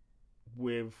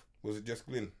with. Was it just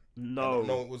Glyn? No,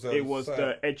 it was.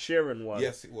 The Ed Sheeran one.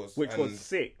 Yes, it was, which was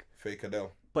sick. Fake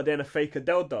Adele. But then a fake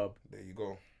Adele dub. There you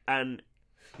go. And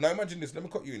now imagine this. Let me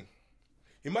cut you in.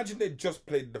 Imagine they just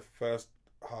played the first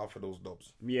half of those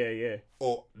dubs. Yeah.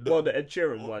 Or the Ed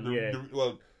Sheeran one.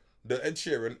 The Ed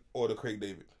Sheeran or the Craig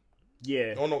David.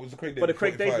 Yeah. Oh no, it was the Craig David. But the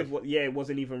Craig 45. David, it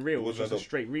wasn't even real. It was just a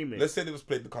straight remix. Let's say they just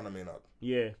played the Conor Maynard.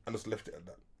 Yeah. And just left it at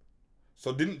that.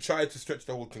 So didn't try to stretch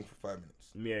the whole thing for 5 minutes.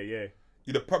 Yeah.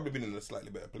 You'd have probably been in a slightly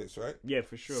better place, right? Yeah,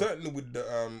 for sure. Certainly with the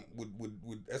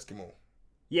with Eskimo.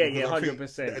 Yeah,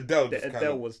 100%.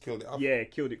 Adele was killed it up. Yeah,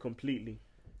 killed it completely.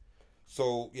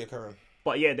 So Karen.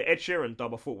 But yeah, the Ed Sheeran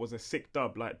dub I thought was a sick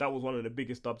dub. Like that was one of the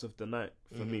biggest dubs of the night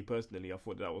for me personally. I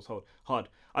thought that was hard.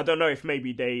 I don't know if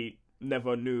maybe they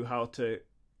never knew how to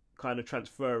kind of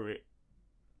transfer it,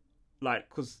 like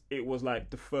because it was like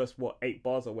the first 8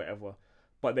 bars or whatever.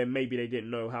 But then maybe they didn't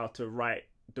know how to write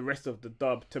the rest of the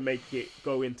dub to make it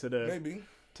go into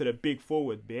the big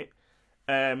forward bit.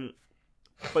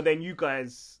 But then you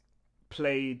guys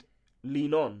played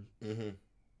Lean On.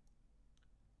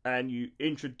 And you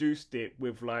introduced it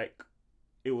with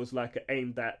it was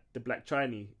aimed at the Black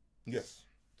Chinese. Yes.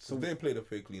 So they played a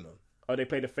fake Lean On. Oh, they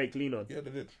played a fake Lean On? Yeah,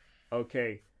 they did.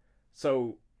 Okay.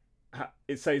 So,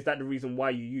 is that the reason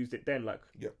why you used it then?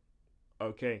 Yep.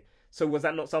 Okay. So was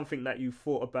that not something that you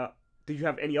thought about? Did you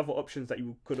have any other options that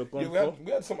you could have gone for?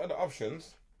 We had some other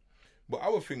options. But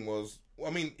our thing was, I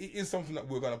mean, it is something that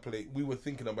we're going to play. We were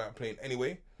thinking about playing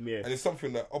anyway. Yeah. And it's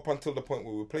something that up until the point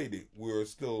where we played it, we were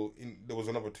still in, there was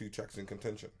another 2 tracks in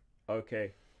contention.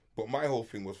 Okay. But my whole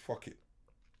thing was, fuck it.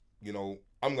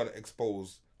 I'm going to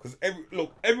expose. Because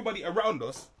everybody around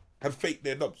us had faked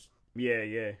their dubs. Yeah.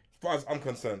 As far as I'm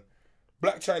concerned.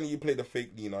 Black China, you played a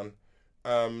fake Lean On.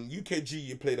 UKG,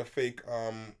 you played a fake,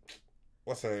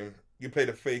 what's her name? You played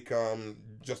a fake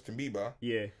Justin Bieber.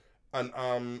 Yeah. And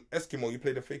Eskimo, you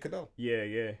played a fake Adele. Yeah.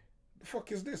 The fuck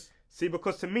is this? See,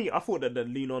 because to me, I thought that the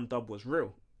Lean On dub was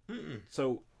real.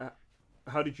 So,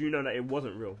 how did you know that it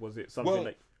wasn't real? Was it something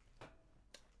like...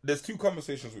 There's 2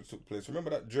 conversations which took place. Remember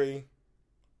that Dre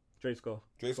Skull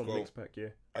from Mixpak, yeah.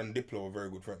 And Diplo are very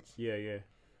good friends. Yeah.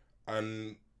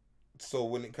 And so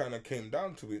when it kind of came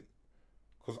down to it,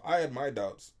 because I had my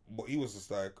doubts, but he was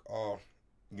just like, oh,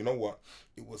 you know what?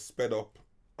 It was sped up.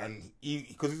 And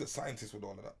because he's a scientist with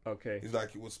all of that. Okay. He's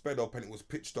like, it was sped up and it was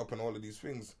pitched up and all of these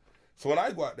things. So when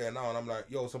I go out there now and I'm like,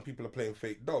 yo, some people are playing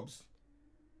fake dubs.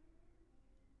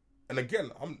 And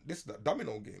again, this is that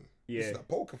domino game. Yeah. This is that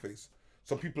poker face.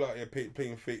 Some people out here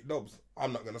playing fake dubs.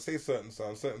 I'm not going to say certain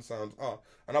sounds are.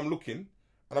 And I'm looking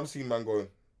and I'm seeing man going,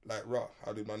 like, rah,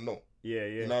 how did man know? Yeah.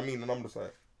 You know what I mean? And I'm just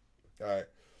like, all right.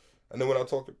 And then when I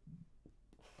talk,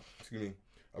 excuse me,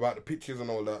 about the pictures and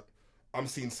all that, I'm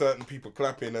seeing certain people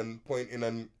clapping and pointing,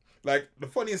 and like the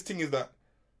funniest thing is that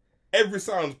every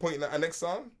sound's pointing at our next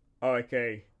sound. Oh,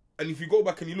 okay. And if you go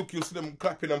back and you look, you'll see them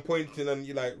clapping and pointing, and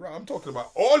you're like, right, I'm talking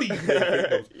about all these fake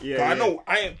dubs. Yeah, I know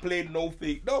I ain't played no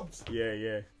fake dubs. Yeah,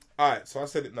 yeah. Alright, so I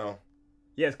said it now.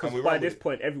 Yes, because by this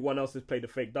point, everyone else has played a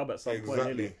fake dub at some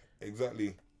point.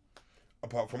 Exactly.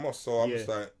 Apart from us. So I'm just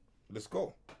like, let's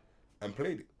go. And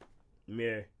played it.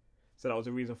 Yeah. So that was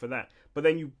the reason for that. But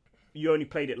then you only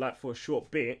played it like for a short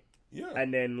bit. Yeah.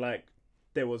 And then like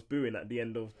there was booing at the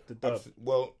end of the dub.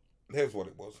 Well, here's what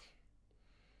it was.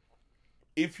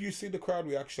 If you see the crowd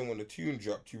reaction when the tune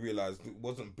dropped, you realise it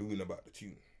wasn't booing about the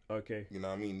tune. Okay. You know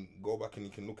what I mean? Go back and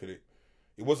you can look at it.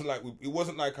 It wasn't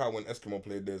like how when Eskimo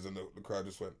played theirs and the crowd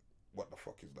just went, "What the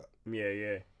fuck is that?" Yeah,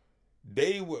 yeah.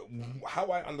 They were, how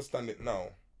I understand it now,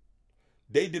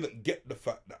 they didn't get the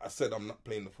fact that I said I'm not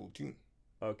playing the full tune.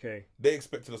 Okay. They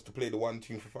expected us to play the one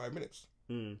tune for 5 minutes.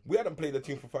 We hadn't played the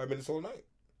tune for 5 minutes all night.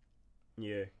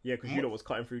 Yeah, yeah, because you know was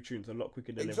cutting through tunes a lot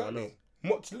quicker than everyone else.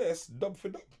 Much less dub for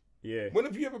dub. Yeah. When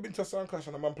have you ever been to a sound clash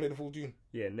and a man played the full tune?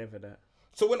 Yeah, never that.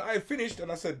 So when I finished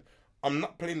and I said I'm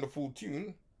not playing the full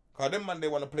tune, because them man they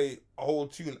want to play a whole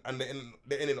tune and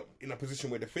they're ending up in a position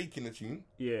where they're faking the tune.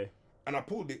 Yeah. And I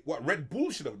pulled it. What Red Bull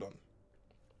should have done: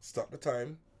 stop the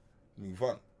time, move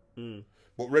on.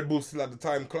 But Red Bull still had the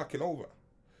time clocking over.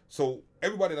 So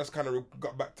everybody that's kind of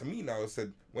got back to me now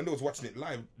said when they was watching it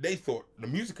live, they thought the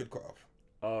music had cut off.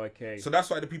 Oh, okay. So that's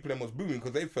why the people them was booing,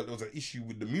 because they felt there was an issue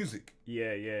with the music.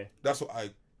 Yeah, yeah. That's what I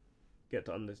get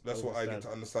to understand. That's what I get to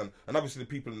understand. And obviously the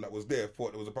people that was there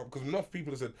thought there was a problem, because enough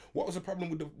people have said, "What was the problem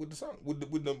with the sound?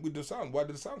 With the sound? Why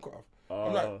did the sound cut off?"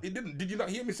 I'm like, "It didn't. Did you not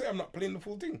hear me say I'm not playing the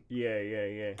full thing?" Yeah, yeah,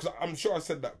 yeah. Because I'm sure I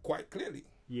said that quite clearly.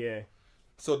 Yeah.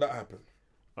 So that happened.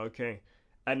 Okay,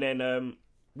 and then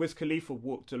Wiz Khalifa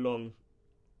walked along.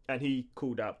 And he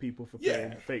called out people for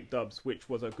playing fake dubs, which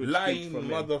was a good speech from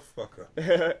him.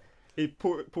 Motherfucker. He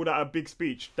pulled out a big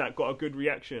speech that got a good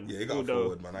reaction. Yeah, he got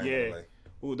forward, man.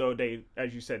 Although they,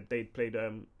 as you said, they'd played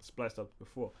Splice Dubs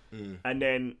before. And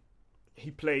then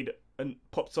he played a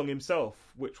pop song himself,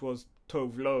 which was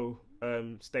Tove Lo,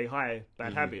 Stay High,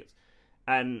 Bad Habits.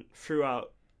 And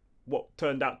throughout what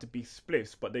turned out to be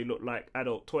spliffs, but they looked like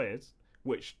adult toys,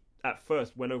 which at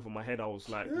first went over my head. I was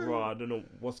like, "Raw, I don't know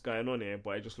what's going on here,"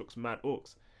 but it just looks mad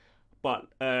orcs. But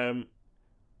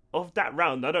of that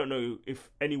round, I don't know if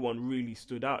anyone really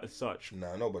stood out as such.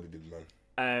 Nah, nobody did,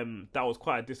 man. That was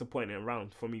quite a disappointing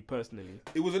round for me personally.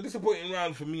 It was a disappointing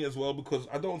round for me as well, because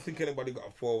I don't think anybody got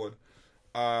a forward,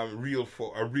 real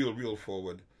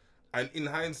forward. And in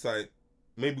hindsight,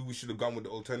 maybe we should have gone with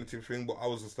the alternative thing. But I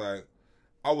was just like,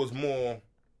 I was more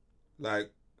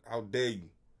like, how dare you?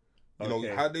 You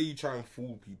know, how dare you try and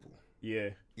fool people? Yeah.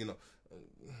 You know,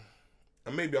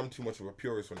 and maybe I'm too much of a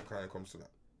purist when it kind of comes to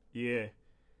that. Yeah.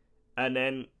 And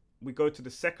then we go to the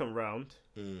second round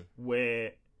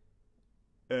where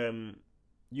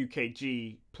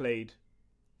UKG played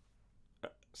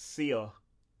Sia,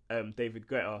 David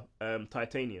Guetta,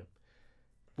 Titanium,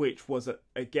 which was,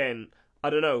 again,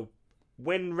 I don't know,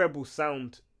 when Rebel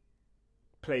Sound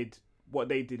played what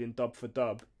they did in dub for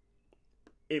dub,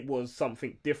 it was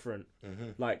something different.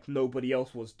 Like nobody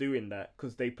else was doing that,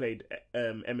 because they played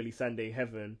Emily Sandé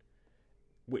Heaven,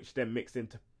 which then mixed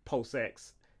into Pulse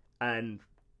X, and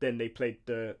then they played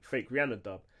the fake Rihanna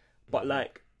dub. But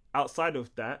like outside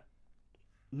of that,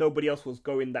 nobody else was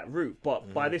going that route.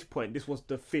 But by this point, this was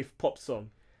the 5th pop song,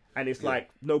 and it's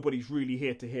like nobody's really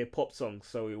here to hear pop songs,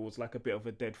 so it was like a bit of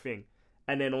a dead thing.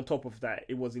 And then on top of that,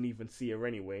 it wasn't even Sia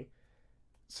anyway,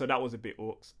 so that was a bit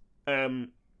orcs.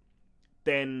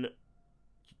 Then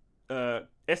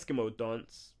Eskimo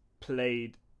Dance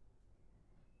played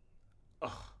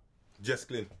Jess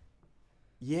Glynn.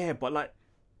 Yeah, but like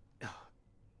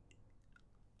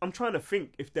I'm trying to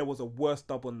think if there was a worse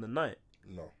dub on the night.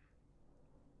 No.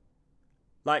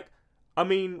 Like, I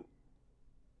mean,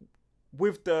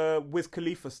 with the Wiz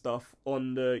Khalifa stuff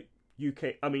on the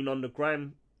UK, I mean on the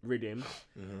grime rhythm,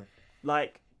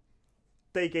 like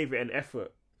they gave it an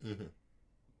effort,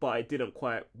 but it didn't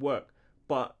quite work.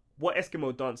 But what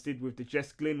Eskimo Dance did with the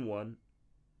Jess Glynn one,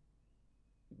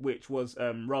 which was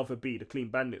Rather Be, the Clean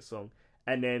Bandit song,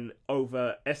 and then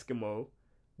Over Eskimo,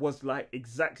 was like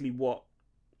exactly what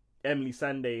Emily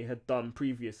Sandé had done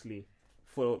previously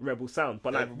for Rebel Sound.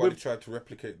 But like everybody tried to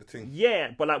replicate the thing.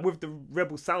 Yeah, but like with the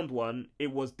Rebel Sound one,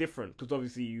 it was different, because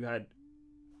obviously you had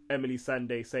Emily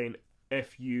Sandé saying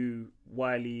F you,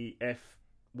 Wiley, F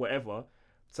whatever.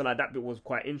 So like that bit was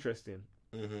quite interesting.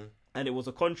 And it was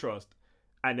a contrast.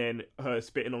 And then her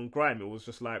spitting on grime, it was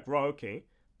just like, right, okay.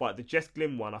 But the Jess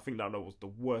Glynn one, I think that was the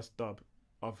worst dub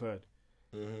I've heard.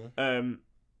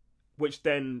 which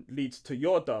then leads to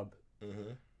your dub.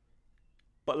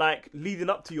 But like leading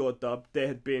up to your dub, there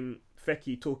had been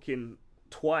Fecky talking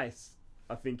twice,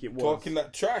 I think it was, Talking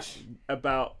that trash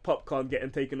about Popcorn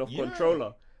getting taken off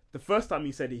controller. The first time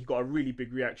he said it, he got a really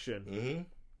big reaction.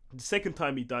 The second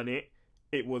time he done it,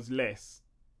 it was less.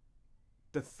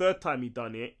 The third time he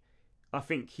done it, I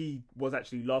think he was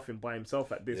actually laughing by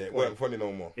himself at this point. It wasn't funny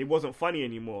no more. It wasn't funny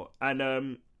anymore.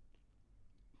 And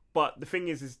but the thing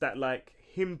is that like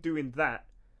him doing that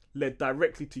led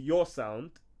directly to your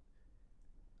sound,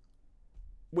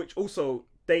 which also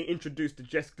they introduced the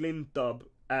Jess Glynn dub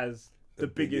as the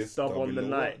biggest dub on the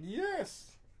night.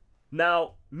 Yes.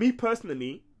 Now, me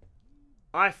personally,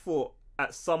 I thought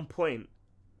at some point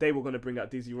they were going to bring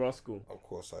out Dizzy Rascal. Of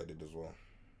course I did as well.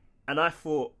 And I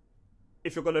thought,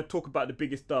 if you're going to talk about the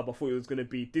biggest dub, I thought it was going to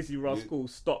be Dizzy Rascal,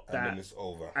 Stop That. And then it's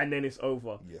over. And then it's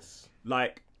over. Yes.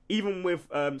 Like, even with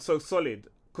So Solid,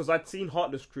 because I'd seen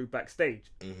Heartless Crew backstage.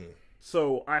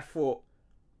 So I thought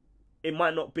it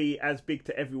might not be as big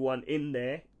to everyone in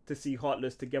there to see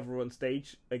Heartless together on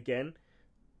stage again,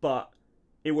 but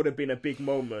it would have been a big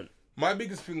moment. My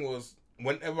biggest thing was,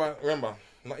 remember,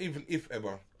 not even if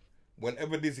ever,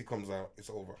 whenever Dizzy comes out, it's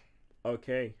over.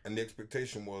 Okay. And the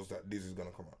expectation was that Dizzy's going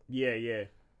to come out. Yeah.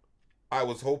 I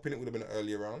was hoping it would have been an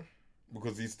earlier round,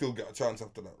 because he'd still get a chance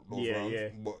after that, those rounds. Yeah.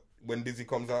 But when Dizzy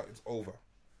comes out, it's over.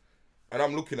 And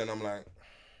I'm looking and I'm like,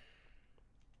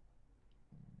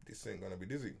 this ain't going to be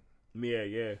Dizzy.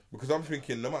 Yeah. Because I'm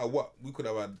thinking, no matter what, we could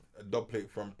have had a dub plate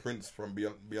from Prince from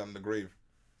Beyond the Grave.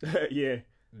 Yeah.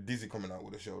 Dizzy coming out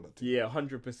with a show that. Yeah,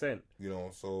 100%. You know,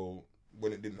 so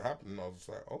when it didn't happen, I was just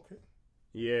like, okay.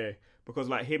 Yeah, because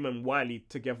like him and Wiley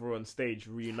together on stage,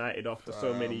 reunited after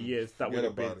so many years, that would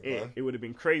have been it. It would have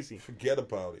been crazy. Forget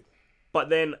about it. But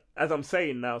then, as I'm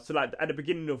saying now, so like at the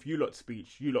beginning of You Lot's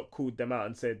speech, You Lot called them out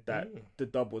and said that the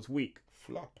dub was weak.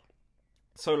 Flop.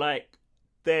 So like,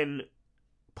 then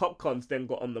Popcorn's then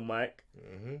got on the mic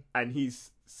and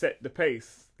he's set the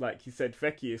pace. Like he said,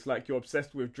 Fecky, it's like you're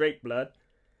obsessed with Drake blood.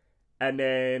 And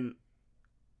then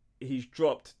he's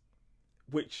dropped,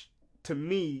 which to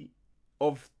me,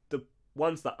 of the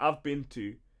ones that I've been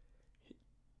to,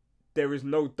 there is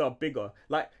no dub bigger.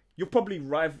 Like it probably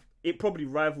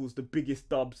rivals the biggest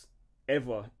dubs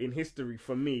ever in history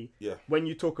for me. Yeah. When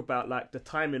you talk about like the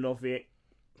timing of it,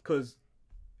 because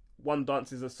One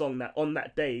Dance is a song that on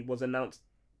that day was announced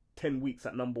 10 weeks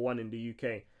at number 1 in the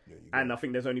UK. And I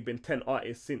think there's only been 10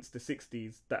 artists since the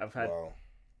 60s that have had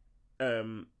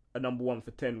a number 1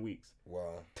 for 10 weeks.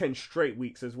 Wow. 10 straight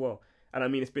weeks as well. And I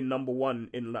mean, it's been number 1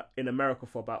 in America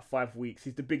for about 5 weeks.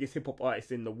 He's the biggest hip hop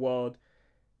artist in the world.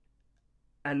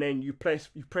 And then you press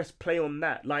play on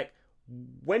that. Like,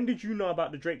 when did you know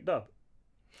about the Drake dub?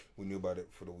 We knew about it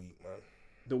for the week, man.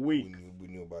 The week? We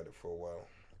knew about it for a while.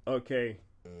 Okay.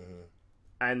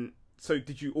 And so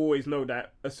did you always know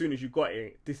that as soon as you got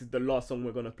it, this is the last song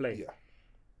we're going to play? Yeah.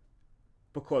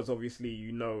 Because obviously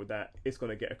you know that it's going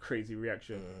to get a crazy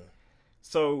reaction.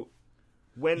 So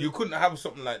when you couldn't have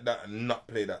something like that and not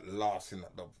play that last in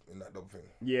that dub thing.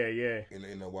 Yeah.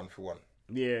 In a 1-for-1.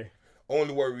 Yeah.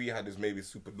 Only worry we had is maybe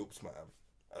Super Dupes might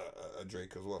have a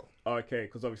Drake as well. Okay,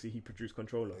 because obviously he produced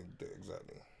Controller.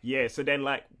 Exactly. Yeah, so then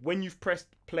like when you've pressed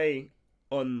play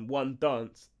on One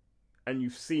Dance and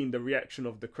you've seen the reaction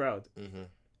of the crowd,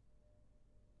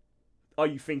 are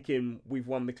you thinking we've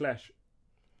won the clash?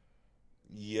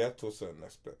 Yeah, to a certain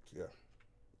aspect, yeah.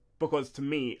 Because to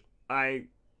me, I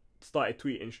started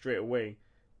tweeting straight away,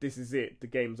 this is it, the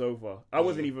game's over. I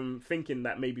wasn't even thinking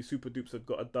that maybe Super Dupes had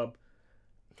got a dub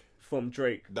from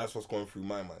Drake. That's what's going through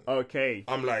my mind. Okay.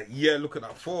 I'm like, yeah, look at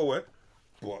that forward.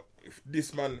 But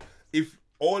if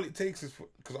all it takes is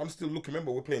because I'm still looking,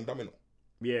 remember, we're playing domino.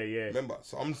 Yeah. Remember,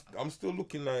 so I'm still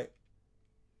looking like,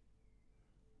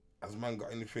 has man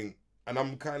got anything? And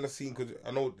I'm kind of seeing, because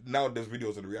I know now there's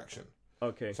videos of the reaction.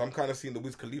 Okay. So I'm kind of seeing the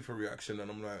Wiz Khalifa reaction, and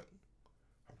I'm like,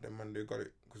 them man, they got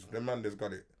it. Because them man, they's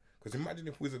got it. Because imagine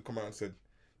if Wizard come out and said,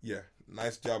 yeah,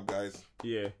 nice job, guys.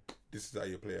 Yeah. This is how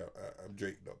you play a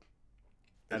Drake dub.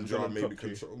 And John maybe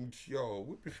control. Yo,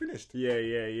 we'd be finished. Yeah.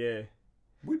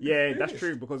 Yeah, that's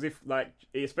true. Because if, like,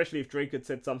 especially if Drake had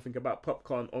said something about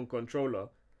Popcorn on Controller,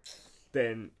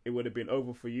 then it would have been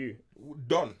over for you.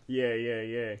 Done.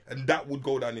 Yeah. And that would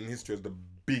go down in history as the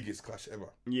biggest clash ever.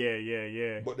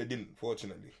 Yeah. But they didn't,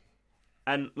 fortunately.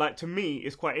 And, like, to me,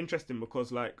 it's quite interesting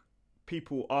because, like,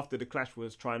 people after the clash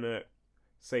was trying to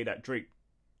say that Drake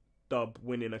dub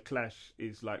winning a clash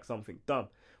is, like, something dumb.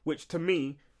 Which, to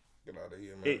me, get out of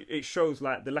here, man. It shows,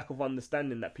 like, the lack of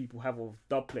understanding that people have of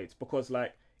dub plates. Because,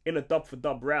 like, in a dub for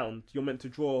dub round, you're meant to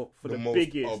draw for The the most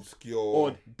biggest obscure.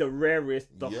 or the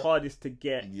rarest, the Yep. hardest to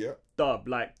get Yep. dub,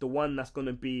 like the one that's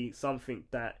gonna be something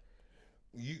that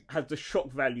has the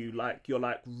shock value. Like you're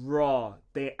like, raw,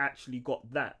 they actually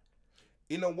got that.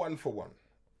 In a 1-for-1,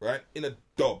 right? In a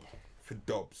dub for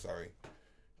dub,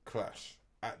 clash.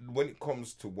 When it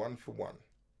comes to 1-for-1,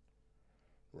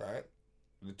 right?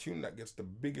 The tune that gets the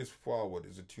biggest forward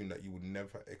is a tune that you would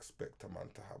never expect a man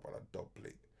to have on a dub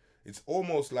plate. It's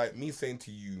almost like me saying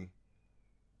to you,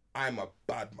 I'm a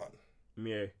bad man.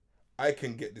 Yeah. I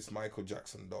can get this Michael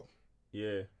Jackson dub.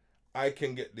 Yeah. I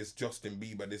can get this Justin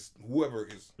Bieber, this whoever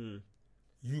it is. Mm.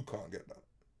 You can't get that.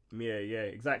 Yeah,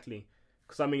 exactly.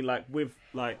 Because I mean, like with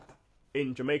like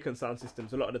in Jamaican sound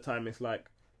systems, a lot of the time it's like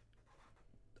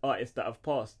artists that have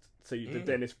passed. So the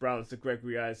Dennis Browns, the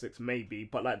Gregory Isaacs, maybe,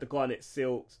 but like the Garnet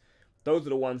Silks, those are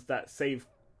the ones that save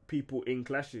people in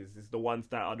clashes. Is the ones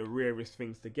that are the rarest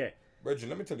things to get. Reggie,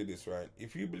 let me tell you this, right?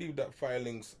 If you believe that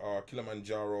Filings are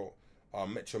Kilimanjaro,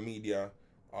 Metro Media,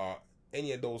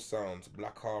 any of those sounds,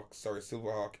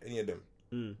 Silverhawk, any of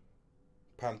them,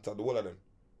 Panther, the whole of them.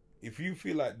 If you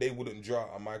feel like they wouldn't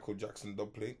draw a Michael Jackson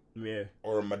dub plate,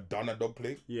 or a Madonna dub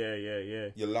plate,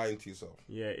 you're lying to yourself.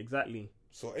 Yeah, exactly.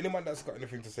 So anyone that's got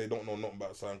anything to say don't know nothing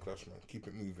about Sound Clash, man. Keep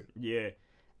it moving. Yeah,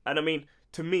 and I mean,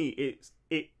 to me, it's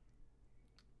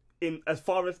in as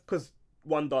far as, because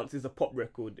One Dance is a pop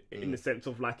record in the sense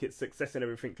of like its success and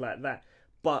everything like that.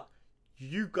 But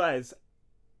you guys,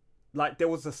 like, there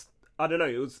was I don't know,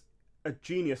 it was a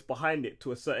genius behind it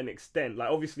to a certain extent. Like,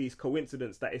 obviously, it's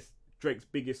coincidence that it's Drake's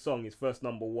biggest song, his first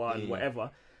 #1,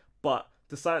 whatever. But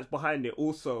the science behind it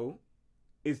also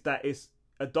is that it's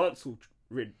a dancehall.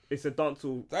 It's a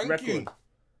dancehall record,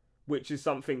 which is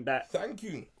something that. Thank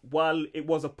you. While it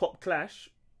was a pop clash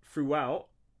throughout,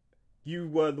 you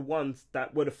were the ones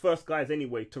that were the first guys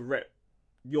anyway to rep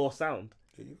your sound,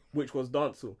 which was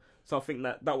dancehall. So I think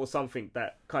that was something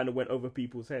that kind of went over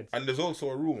people's heads. And there's also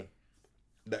a rule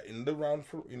that in the round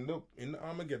in the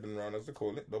Armageddon round, as they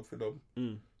call it, dub for dub,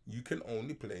 you can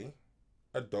only play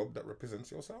a dub that represents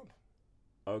your sound.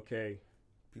 Okay.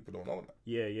 People don't know that.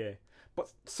 Yeah. But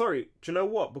sorry, do you know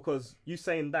what? Because you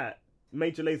saying that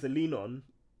Major Lazer Lean On,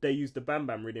 they used the Bam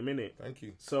Bam rhythm in it. Thank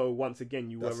you. So once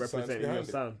again, you were representing your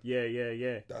sound.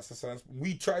 Yeah. That's the science.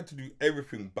 We tried to do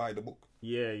everything by the book.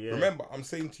 Yeah. Remember, I'm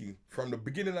saying to you, from the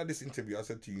beginning of this interview, I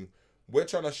said to you, we're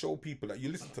trying to show people that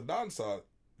you listen to dancehall,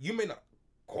 you may not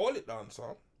call it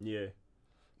dancehall. Yeah.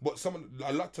 But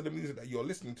a lot of the music that you're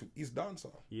listening to is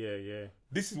dancehall. Yeah.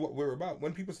 This is what we're about.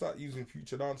 When people start using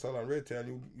future dancehall and red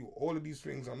tail, all of these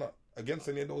things are not against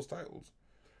any of those titles.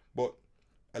 But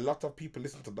a lot of people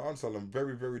listen to dancehall and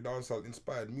very, very dancehall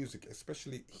inspired music,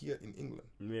 especially here in England.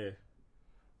 Yeah.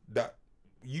 That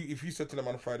if you said to them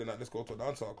on a Friday night, let's go to a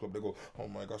dancehall club, they go, oh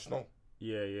my gosh, no.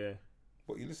 Yeah.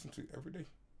 But you listen to it every day.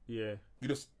 Yeah. You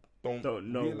just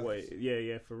don't know realize. what.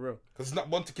 Yeah, for real. Because it's not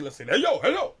one tequila saying, hey, yo,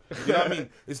 hello. You know what I mean?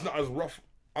 It's not as rough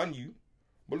on you.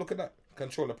 But look at that.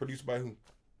 Controller produced by who?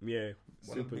 Yeah.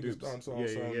 One of the biggest dancehall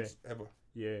sounds ever.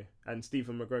 Yeah. And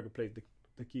Stephen McGregor played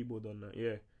the keyboard on that.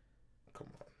 Yeah. Come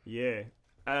on. Yeah.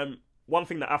 One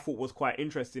thing that I thought was quite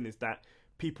interesting is that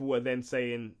people were then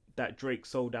saying that Drake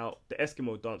sold out the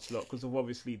Eskimo dance lot because of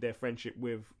obviously their friendship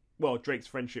with, Drake's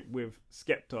friendship with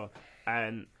Skepta,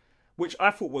 and which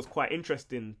I thought was quite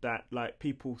interesting that like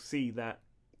people see that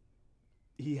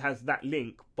he has that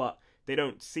link, but they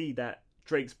don't see that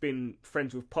Drake's been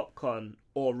friends with Popcorn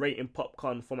or rating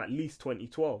Popcorn from at least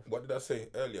 2012. What did I say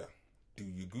earlier? Do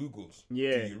your Googles.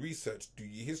 Yeah. Do your research. Do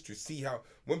your history. See how...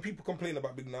 When people complain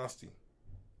about Big Nasty,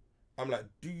 I'm like,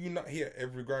 do you not hear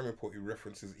every Grime report he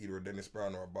references either a Dennis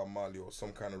Brown or a Bob Marley or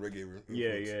some kind of reggae influence?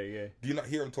 Yeah. Do you not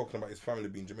hear him talking about his family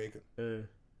being Jamaican?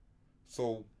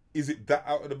 So, is it that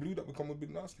out of the blue that we come with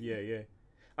Big Nasty? Yeah.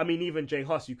 I mean, even Jay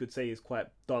Huss, you could say, is quite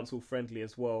dancehall friendly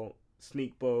as well.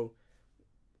 Sneak Bow,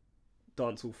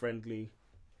 dancehall friendly.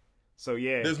 So,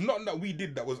 yeah. There's nothing that we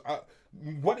did that was...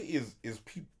 what it is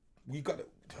people... We got it.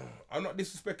 I'm not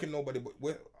disrespecting nobody, but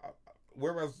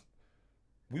whereas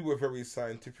we were very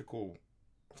scientifical.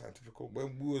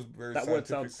 When we was very that scientific word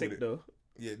sounds sick with it, though.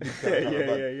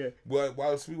 Yeah, yeah. Well,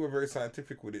 whilst we were very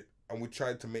scientific with it, and we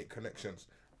tried to make connections,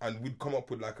 and we'd come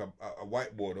up with like a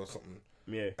whiteboard or something,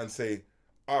 and say,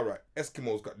 all right,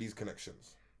 Eskimo's got these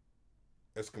connections.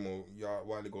 Eskimo,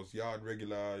 Wiley goes yard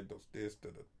regular, he does this,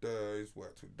 he's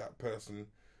worked with that person.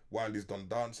 Wiley's done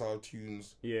dancehall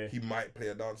tunes. Yeah. He might play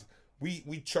a dance.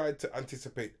 We tried to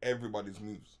anticipate everybody's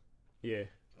moves. Yeah.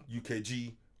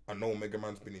 UKG, I know Mega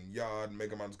Man's been in yard.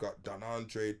 Mega Man's got Don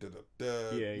Andre,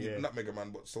 Yeah. Not Mega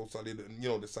Man, but So Solid. You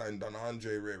know, the sign Don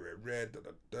Andre, Red.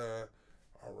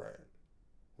 All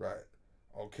right.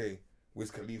 Okay,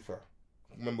 Wiz Khalifa.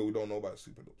 Remember, we don't know about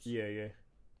Super Dubs. Yeah, yeah.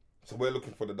 So we're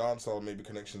looking for the dancehall maybe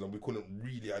connections, and we couldn't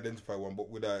really identify one. But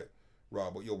without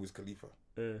but you're Wiz Khalifa.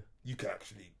 You can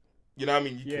actually, you know what I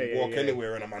mean? You can walk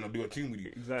anywhere and a man will do a tune with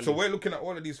you. Exactly. So we're looking at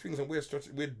all of these things and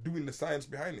we're doing the science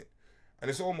behind it. And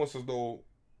it's almost as though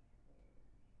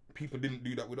people didn't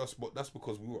do that with us, but that's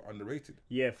because we were underrated.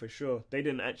 Yeah, for sure. They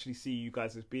didn't actually see you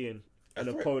guys as being an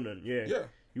opponent. Yeah. Yeah.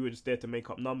 You were just there to make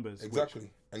up numbers. Exactly.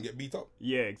 And get beat up.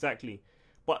 Yeah, exactly.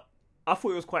 But I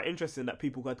thought it was quite interesting that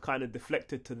people had kind of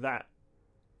deflected to that.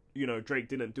 You know, Drake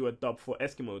didn't do a dub for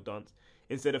Eskimo Dance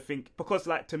instead of because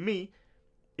like to me,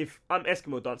 if I'm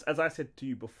Eskimo Dance, as I said to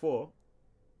you before,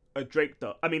 a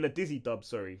Dizzy dub,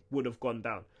 would have gone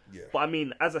down. Yeah. But I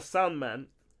mean, as a sound man,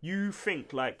 you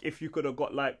think like if you could have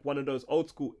got like one of those old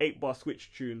school 8-bar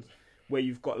switch tunes where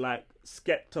you've got like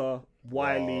Skepta,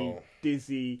 Wiley,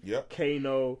 Dizzy,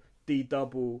 Kano, D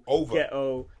Double,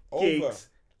 Ghetto, Gigs,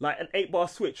 like an 8-bar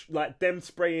switch, like them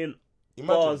spraying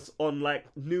bars on like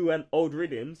new and old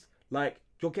rhythms, like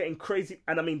you're getting crazy.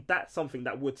 And I mean, that's something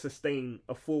that would sustain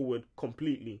a forward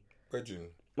completely. Virgin.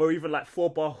 Or even like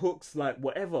 4-bar hooks, like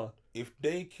whatever. If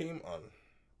they came on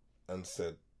and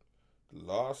said,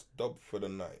 last dub for the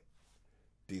night,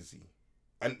 Dizzy,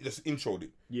 and just introed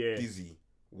it. Yeah. Dizzy,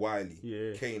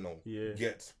 Wiley, Kano, yeah.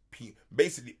 Gets, P.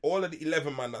 Basically, all of the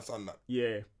 11 man that's on that.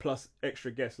 Yeah, plus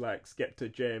extra guests like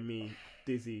Skepta, Jeremy,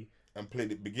 Dizzy. And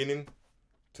played it beginning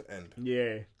to end.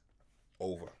 Yeah.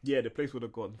 Over. Yeah, the place would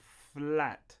have gone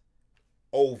flat.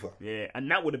 Over. Yeah,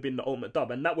 and that would have been the ultimate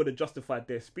dub, and that would have justified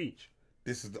their speech.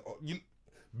 This is the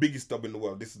biggest dub in the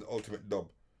world. This is the ultimate dub.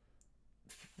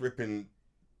 Ripping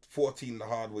 14 the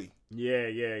hard way.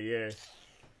 Yeah.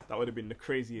 That would have been the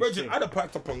craziest Virgin, thing. I'd have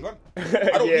packed up on gun.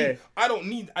 I don't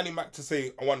need Annie Mac to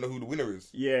say I wonder who the winner is.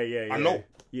 Yeah. I know.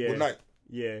 Yeah. Good night.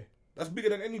 Yeah. That's bigger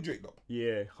than any Drake dub.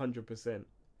 Yeah, 100%.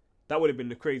 That would have been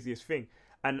the craziest thing.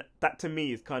 And that to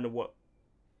me is kind of what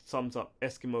sums up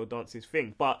Eskimo Dance's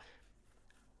thing. But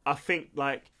I think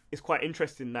like it's quite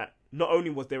interesting that not only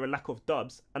was there a lack of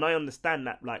dubs, and I understand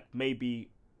that like maybe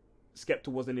Skepta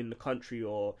wasn't in the country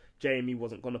or JME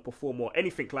wasn't going to perform or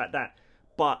anything like that,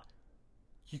 but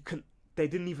they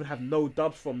didn't even have no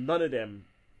dubs from none of them,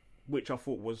 which I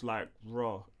thought was like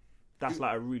raw. That's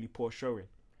like a really poor showing.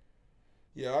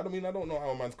 Yeah, I mean, I don't know how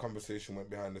a man's conversation went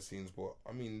behind the scenes, but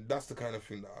I mean, that's the kind of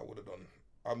thing that I would have done.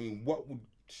 I mean,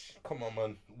 come on,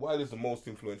 man. Wiley is the most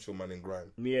influential man in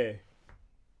grime. Yeah.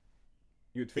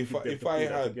 You'd think if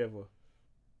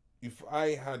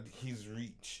I had his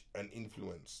reach and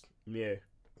influence,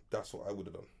 that's what I would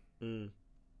have done. And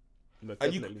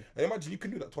imagine you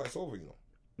can do that twice over, you know.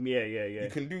 Yeah. You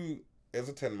can do as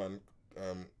a 10-man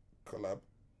collab,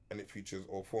 and it features,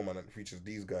 or 4-man and it features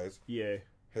these guys. Yeah.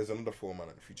 Here's another 4-man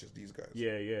and it features these guys.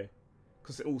 Yeah.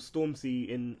 Because it all Stormzy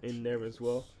in there as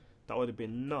well. That would have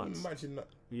been nuts. Imagine that.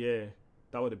 Yeah.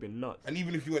 That would have been nuts. And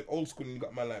even if you went old school and you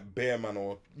got man like Bear Man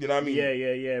or, you know what I mean?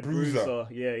 Yeah. Bruiser.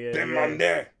 Yeah. Them man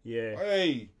there. Yeah.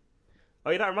 Hey.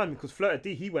 Oh, yeah, that reminds me, because Flirta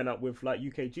D, he went up with like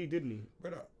UKG, didn't he?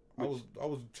 Brother, I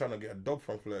was trying to get a dub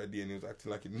from Flirta D and he was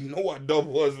acting like he didn't know what dub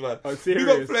was, man. Oh, serious? You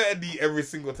got Flirta D every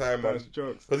single time, man. That's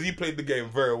jokes. Because he played the game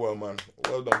very well, man.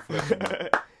 Well done,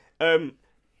 Flirta D.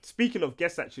 Speaking of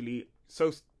guests, actually,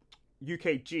 so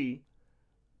UKG,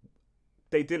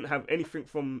 they didn't have anything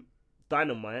from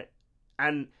Dynamite,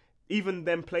 and even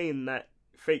them playing that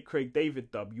fake Craig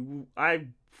David dub, I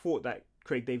thought that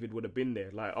Craig David would have been there.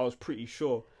 Like, I was pretty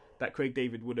sure that Craig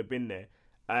David would have been there.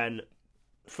 And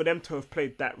for them to have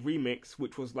played that remix,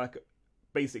 which was like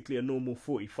basically a normal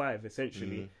 45,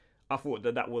 essentially, I thought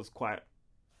that was quite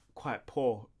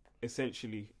poor,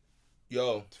 essentially.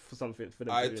 Yo, for something for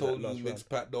them. I told you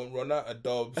Mixpak don't run out of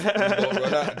dubs. We don't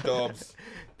run out of dubs.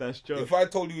 That's true. If I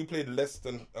told you we played less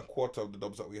than a quarter of the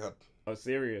dubs that we had. Oh,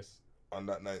 serious? On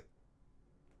that night.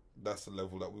 That's the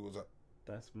level that we was at.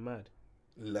 That's mad.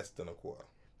 Less than a quarter.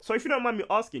 So if you don't mind me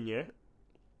asking, yeah,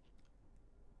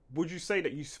 would you say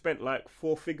that you spent like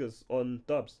 4 figures on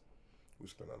dubs? We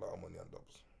spent a lot of money on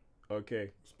dubs.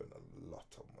 Okay. We spent a lot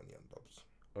of money on dubs.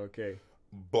 Okay.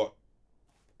 But,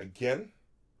 again,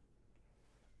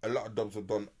 a lot of dubs were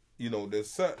done. You know,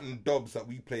 there's certain dubs that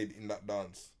we played in that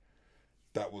dance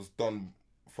that was done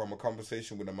from a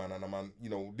conversation with a man, and a man, you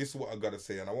know, this is what I gotta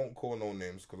say, and I won't call no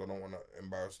names because I don't want to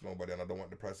embarrass nobody and I don't want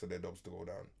the price of their dubs to go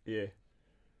down. Yeah.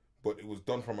 But it was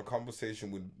done from a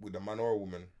conversation with a man or a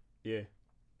woman. Yeah.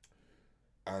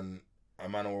 And a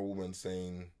man or a woman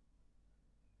saying,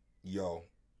 yo,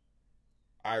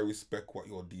 I respect what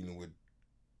you're dealing with.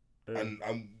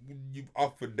 And you've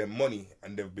offered them money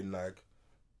and they've been like,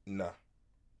 nah.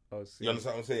 Oh, see. You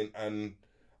understand what I'm saying? And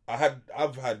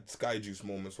I've had Sky Juice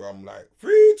moments where I'm like,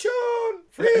 free tune,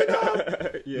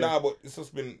 freedom. Yeah. Nah, but it's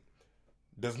just been.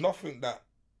 There's nothing that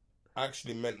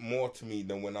actually meant more to me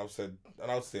than when I've said,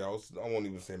 and I won't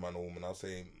even say man or woman. I'll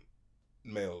say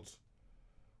males.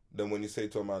 Than when you say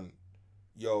to a man,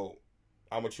 "Yo,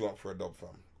 how much you want for a dub, fam?"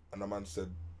 And the man said,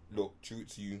 "Look, true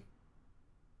to you.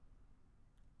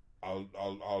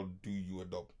 I'll do you a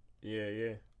dub."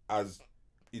 Yeah. As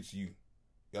it's you.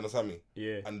 You understand me?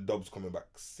 Yeah. And the dub's coming back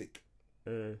sick.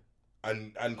 And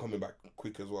coming back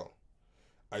quick as well.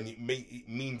 And it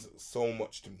means so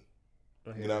much to me.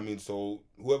 You know what I mean? So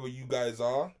whoever you guys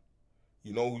are,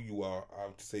 you know who you are. I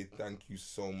have to say thank you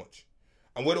so much.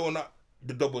 And whether or not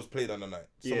the dub was played on the night,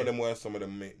 some of them were, some of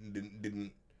them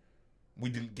didn't. We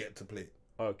didn't get to play.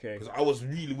 Okay. Because I was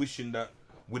really wishing that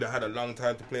we'd have had a long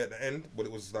time to play at the end, but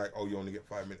it was like, oh, you only get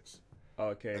 5 minutes.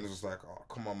 Okay. And it was like, oh,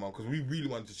 come on, man. Because we really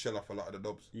wanted to shell off a lot of the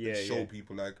dubs. Yeah, and show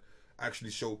people, like,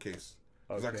 actually showcase.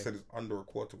 Because like I said, it's under a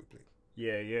quarter we played.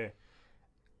 Yeah.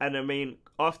 And I mean,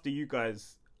 after you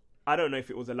guys, I don't know if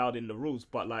it was allowed in the rules,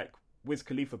 but like, Wiz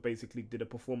Khalifa basically did a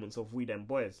performance of We Them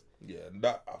Boys. Yeah,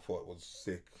 that I thought was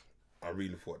sick. I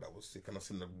really thought that was sick. And I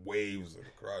seen the waves of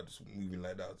the crowd just moving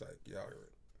like that. I was like, yeah, right.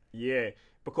 Yeah,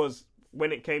 because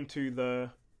when it came to the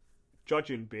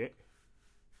judging bit,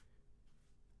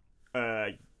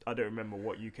 I don't remember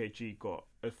what UKG got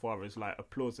as far as like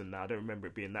applause and that. I don't remember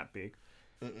it being that big.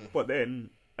 But then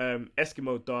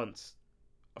Eskimo Dance,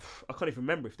 I can't even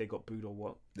remember if they got booed or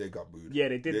what. They got booed. Yeah,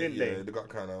 they did, didn't they? Yeah, they got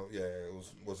kind of, it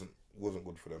wasn't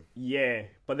good for them. Yeah,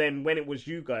 but then when it was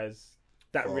you guys,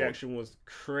 that reaction was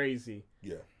crazy.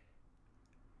 Yeah.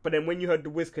 But then when you heard the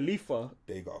Wiz Khalifa,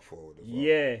 they got forward as well.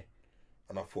 Yeah.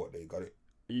 And I thought they got it.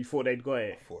 You thought they'd got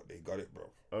it? I thought they got it, bro.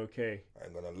 Okay. I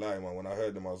ain't gonna lie, man. When I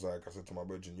heard them, I said to my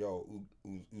brethren, yo,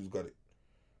 who's got it?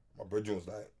 My brethren was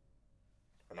like,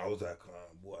 and I was like,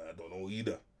 boy, I don't know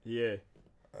either. Yeah.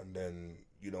 And then,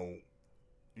 you know,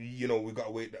 we got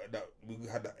to wait that we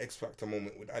had that X Factor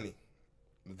moment with Annie.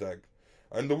 It was like,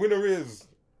 and the winner is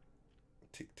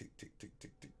tick, tick, tick, tick,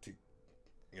 tick, tick, tick.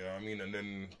 You know what I mean? And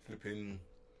then flipping,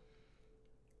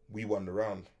 we won the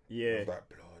round. Yeah. I was like,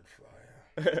 blood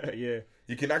fire. Yeah.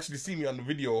 You can actually see me on the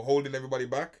video holding everybody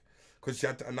back because she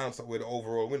had to announce that we're the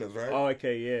overall winners, right? Oh,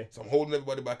 okay, yeah. So I'm holding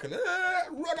everybody back and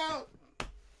run out.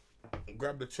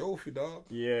 Grab the trophy, dog.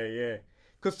 Yeah.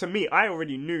 Because to me, I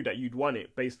already knew that you'd won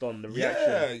it based on the reaction.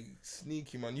 Yeah,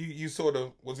 sneaky, man. You saw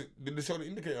did they show the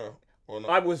indicator or not?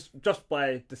 I was, just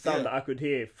by the sound that I could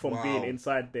hear from being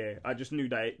inside there, I just knew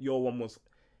that your one was,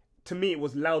 to me, it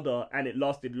was louder and it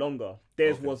lasted longer.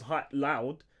 Theirs was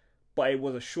loud, but it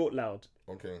was a short loud.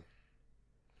 Okay.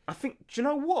 I think, do you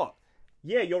know what?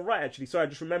 Yeah, you're right, actually. Sorry, I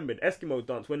just remembered. Eskimo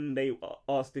Dance, when they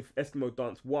asked if Eskimo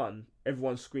Dance won,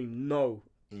 everyone screamed no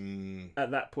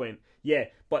at that point. Yeah,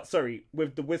 but sorry,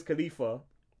 with the Wiz Khalifa,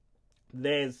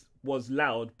 theirs was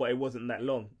loud, but it wasn't that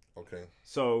long. Okay.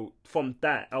 So from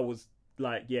that, I was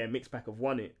like, yeah, Mixpak have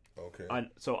won it. Okay.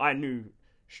 So I knew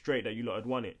straight that you lot had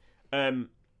won it.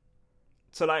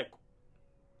 So like,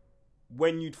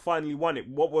 when you'd finally won it,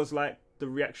 what was like the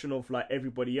reaction of like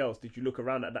everybody else? Did you look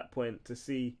around at that point to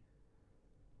see?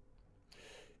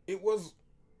 It was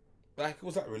that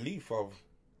relief of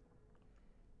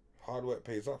hard work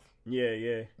pays off. Yeah.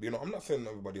 You know, I'm not saying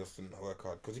everybody else didn't work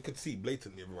hard because you could see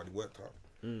blatantly everybody worked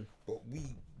hard. But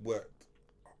we worked.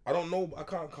 I don't know. I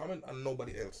can't comment on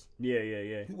nobody else. Yeah.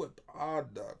 We worked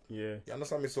hard, dog. Yeah. You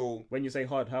understand me? So when you say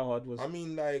hard, how hard was? I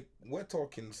mean, like, we're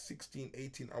talking 16,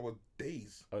 18-hour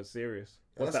days. Oh, serious?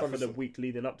 What's that for the week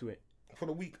leading up to it? For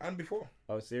the week and before.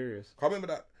 Oh, serious? I remember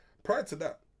that. Prior to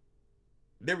that,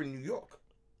 they're in New York.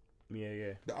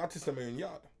 Yeah. The artists are in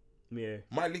Yard. Yeah.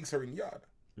 My links are in Yard.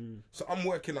 So I'm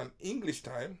working on English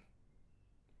time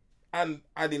and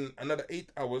adding another 8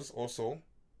 hours or so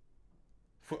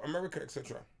for America,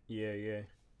 etc. Yeah.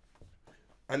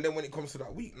 And then when it comes to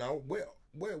that week now, we're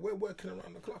working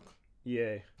around the clock.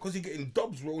 Yeah. Because you're getting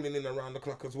dubs rolling in around the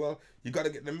clock as well. You got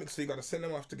to get them mixed, so you got to send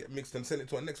them off to get mixed and send it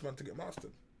to a next man to get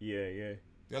mastered. Yeah. You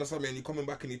understand me? And you're coming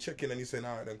back and you're checking and you're saying,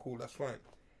 alright, then cool, that's fine.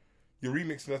 You're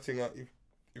remixing that thing.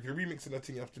 If you're remixing that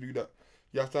thing, you have to do that.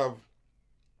 You have to have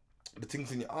the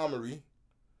things in your armory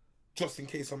just in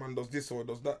case a man does this or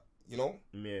does that, you know?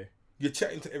 Yeah. You're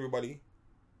chatting to everybody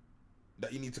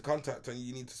that you need to contact and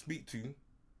you need to speak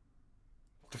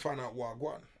to find out what I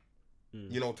want.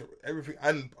 You know, to everything.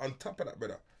 And on top of that,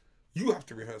 brother, you have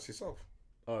to rehearse yourself.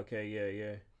 Okay,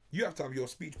 yeah. You have to have your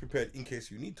speech prepared in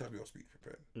case you need to have your speech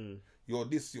prepared. You're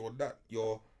this, you're that,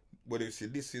 whether it's your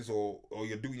this is or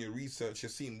you're doing your research, you're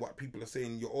seeing what people are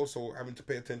saying. You're also having to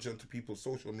pay attention to people's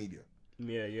social media.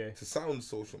 Yeah. To sound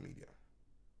social media.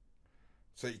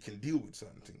 so you can deal with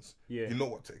certain things. Yeah. You know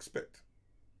what to expect.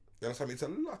 You understand? It's a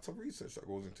lot of research that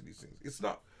goes into these things. It's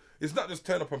not just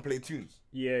turn up and play tunes.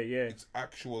 Yeah, yeah. It's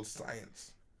actual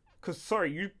science. Because,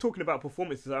 sorry, you talking about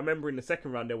performances, I remember in the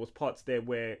second round there was parts there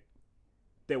where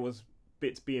there was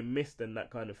bits being missed and that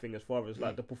kind of thing as far as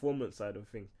like the performance side of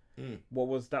things. What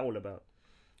was that all about?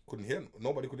 Couldn't hear.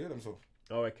 Nobody could hear themselves.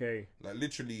 Oh, okay. Like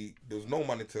literally, there was no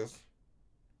monitors,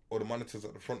 or the monitors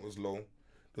at the front was low.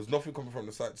 There's nothing coming from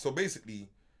the side. So basically,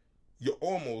 you're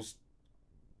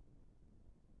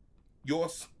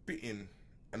spitting,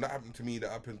 and that happened to me.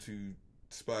 That happened to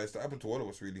Spice. That happened to all of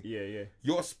us, really. Yeah, yeah.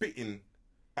 You're spitting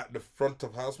at the front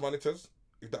of house monitors,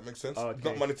 if that makes sense. Oh, okay.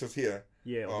 Not monitors here.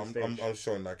 Yeah, on the stage. I'm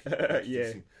showing like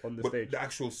yeah, on the stage. The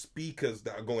actual speakers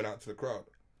that are going out to the crowd.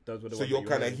 Those were the so ones you're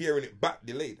kind of hearing it back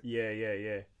delayed. Yeah, yeah,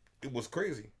 yeah. It was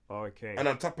crazy. Oh, okay. And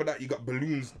on top of that, you got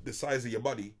balloons the size of your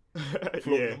body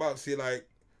floating about. So like,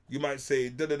 you might say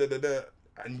da da da da da,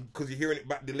 and because you're hearing it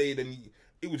back delayed, and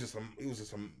it was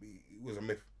a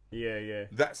myth. Yeah, yeah.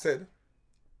 That said,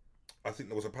 I think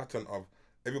there was a pattern of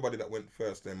everybody that went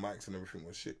first, their mics and everything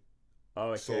was shit. Oh,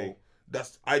 okay. So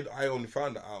that's I only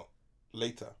found that out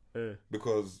later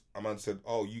because a man said,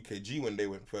 "Oh, UKG when they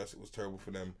went first, it was terrible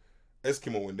for them.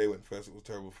 Eskimo when they went first, it was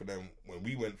terrible for them. When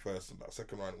we went first in that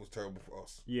second round, it was terrible for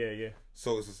us." Yeah, yeah.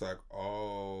 So it's just like,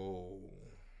 oh,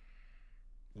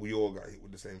 we all got hit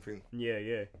with the same thing. Yeah,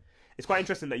 yeah. It's quite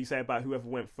interesting that you say about whoever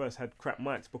went first had crap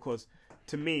mics because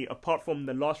to me, apart from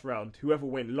the last round, whoever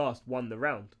went last won the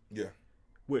round. Yeah.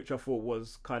 Which I thought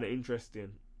was kind of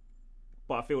interesting.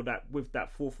 But I feel that with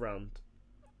that fourth round,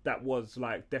 that was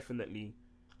definitely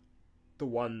the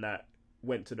one that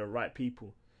went to the right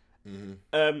people.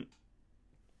 Mm-hmm.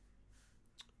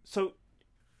 So,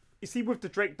 you see with the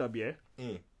Drake dub, yeah?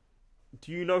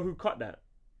 Do you know who cut that?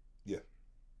 Yeah.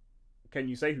 Can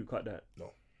you say who cut that?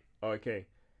 No. Oh, okay.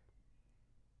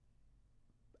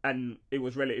 And it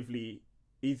was relatively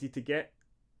easy to get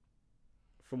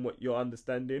from what you're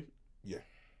understanding? Yeah.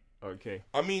 Okay.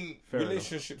 I mean, Fair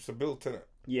relationships are built, innit?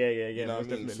 Yeah, yeah, yeah. You know what I mean?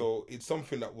 Definitely. So it's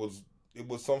something that was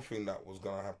something that was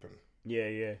gonna happen. Yeah,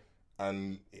 yeah.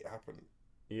 And it happened.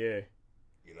 Yeah.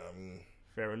 You know what I mean?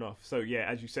 Fair enough. So yeah,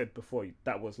 as you said before,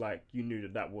 that was you knew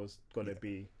that was gonna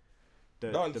be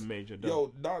the major done.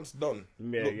 Yo, dance done.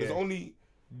 Yeah, Look, yeah. there's only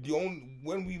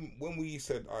when we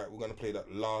said, all right, we're gonna play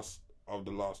that last part of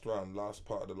the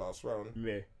last round.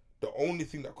 Yeah. The only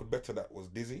thing that could better that was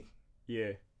Dizzy.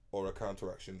 Yeah. Or a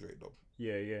counteraction Drake dub.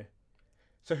 Yeah, yeah.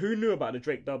 So who knew about the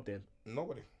Drake dub then?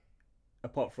 Nobody.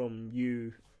 Apart from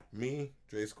you. Me,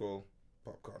 Dre Skull,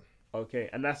 Popcorn. Okay,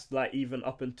 and that's even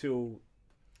up until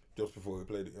just before we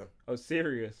played it, yeah. Oh,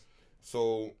 serious?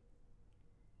 So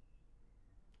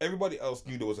everybody else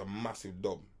knew there was a massive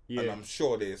dub. Yeah. And I'm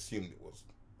sure they assumed it was.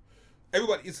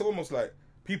 Everybody, it's almost like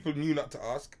people knew not to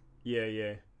ask. Yeah,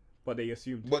 yeah. But they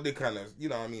assumed. But they kind of, you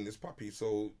know what I mean, it's Puppy.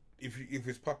 So if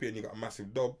it's Puppy and you got a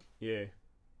massive dub. Yeah.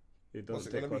 It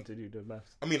doesn't take hard to do the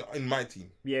maths. I mean, in my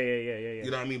team. Yeah. You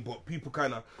know what I mean? But people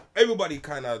everybody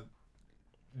kind of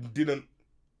didn't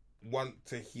want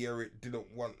to hear it,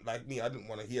 like me, I didn't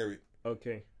want to hear it.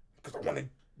 Okay. Because I wanted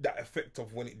that effect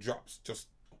of when it drops, just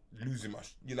losing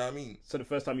you know what I mean? So the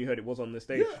first time you heard it was on the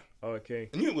stage? Yeah. Oh, okay.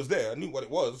 I knew it was there, I knew what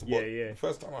it was, but yeah. The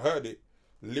first time I heard it,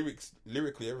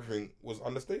 lyrically, everything was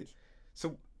on the stage.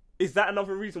 So is that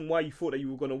another reason why you thought that you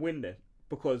were going to win then?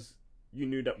 Because you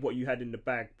knew that what you had in the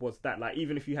bag was that,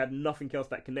 even if you had nothing else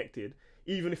that connected,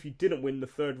 even if you didn't win the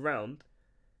third round,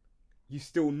 you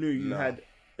still knew you had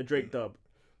a Drake dub.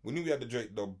 We knew we had the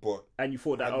Drake dub, but and you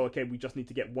thought that okay, we just need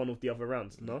to get one of the other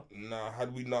rounds, no? Nah,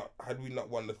 had we not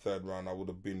won the third round, I would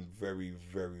have been very,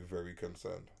 very, very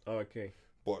concerned. Oh, okay.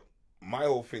 But my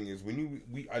whole thing is,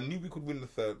 I knew we could win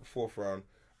the fourth round,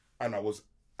 and I was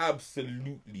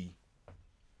absolutely.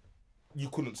 You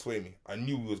couldn't sway me. I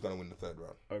knew we was gonna win the third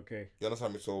round. Okay. You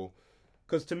understand me? So,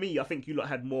 because to me, I think you lot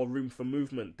had more room for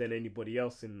movement than anybody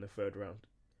else in the third round.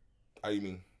 How you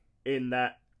mean? In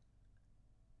that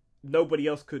nobody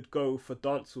else could go for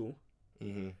dancehall.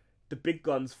 Mm-hmm. The big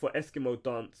guns for Eskimo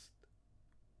dance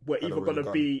were either going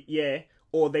to be,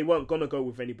 or they weren't going to go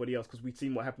with anybody else because we'd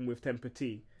seen what happened with Temper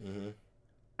T. Mm-hmm.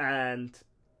 And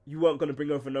you weren't going to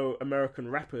bring over no American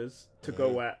rappers to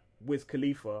go at Wiz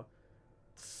Khalifa.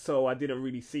 So I didn't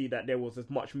really see that there was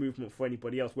as much movement for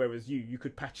anybody else. Whereas you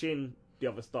could patch in the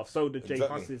other stuff. So the J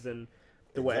Husses and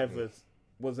the whatevers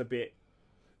was a bit.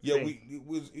 Yeah, we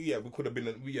could have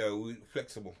been we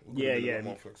flexible. We could have been a lot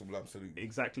more flexible, absolutely.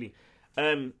 Exactly.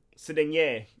 So then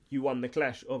you won the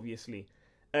clash, obviously.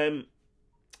 But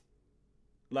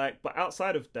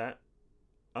outside of that,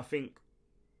 I think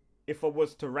if I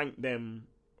was to rank them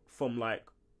from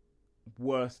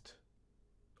worst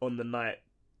on the night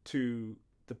to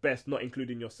the best, not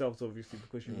including yourselves, obviously,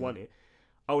 because you won it.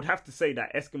 I would have to say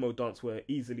that Eskimo Dance were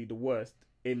easily the worst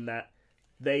in that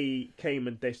they came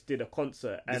and they did a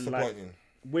concert. And like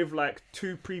with like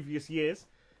 2 previous years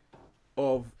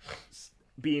of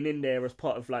being in there as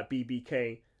part of like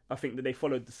BBK, I think that they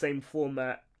followed the same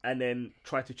format and then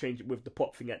tried to change it with the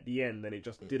pop thing at the end, and it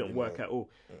just didn't work at all.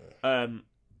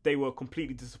 They were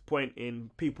completely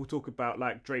disappointing. People talk about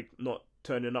like Drake not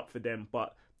turning up for them,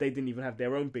 but they didn't even have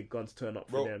their own big guns turn up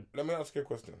for them. Let me ask you a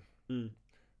question.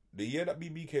 The year that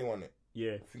BBK won it,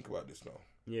 think about this now.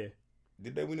 Yeah.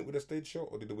 Did they win it with a stage show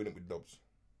or did they win it with dubs?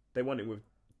 They won it with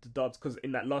the dubs because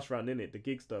in that last round, innit, the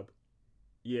gigs dub.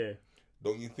 Yeah.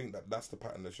 Don't you think that that's the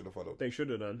pattern they should have followed? They should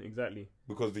have done, exactly.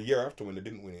 Because the year after when they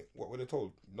didn't win it, what were they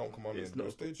told? Don't come on and do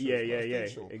a stage show. Yeah,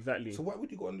 exactly. So why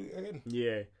would you go and do it again?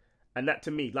 Yeah. And that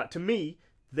to me,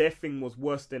 their thing was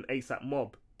worse than ASAP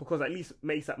Mob. Because at least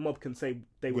ASAP Mob can say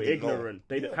they were ignorant.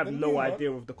 They have no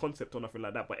idea of the concept or nothing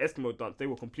like that. But Eskimo Dance, they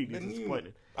were completely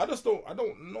disappointed. I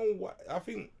don't know what, I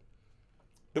think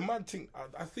the mad thing,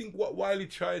 I think what Wiley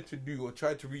tried to do or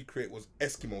tried to recreate was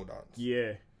Eskimo Dance.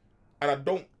 Yeah. And I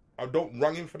don't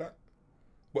wrong him for that.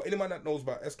 But anyone that knows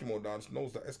about Eskimo Dance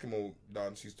knows that Eskimo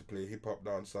Dance used to play hip-hop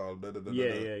dancehall,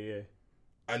 Yeah.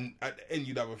 And at the end,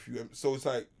 you'd have a few. So it's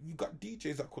like, you got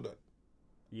DJs that could have.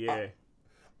 Yeah.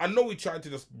 I know we tried to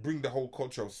just bring the whole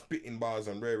culture of spitting bars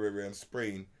and rare and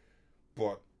spraying,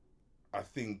 but I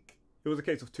think it was a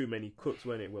case of too many cooks,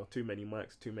 wasn't it? Well, too many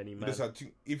mics, too many men.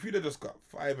 If you'd have just got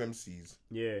 5 MCs,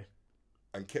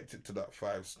 and kept it to that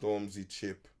 5, Stormzy,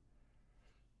 Chip,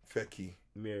 Fecky,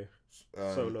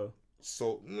 Solo.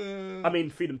 So I mean,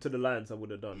 Feed 'Em to the Lions, I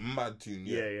would have done. Mad tune,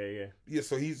 yeah.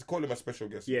 So he's calling him a special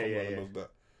guest. Yeah.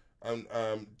 And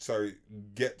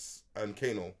Gets and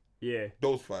Kano. Yeah.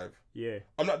 Those 5. Yeah.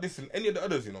 I'm not dissing any of the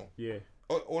others, you know. Yeah.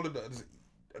 All of the others,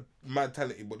 mad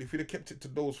talented. But if you'd have kept it to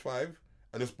those 5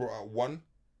 and just brought out 1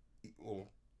 or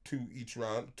 2 each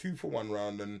round, 2 for 1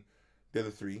 round and the other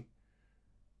 3,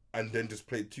 and then just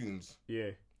played tunes.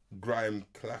 Yeah. Grime,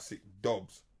 classic,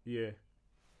 dubs. Yeah.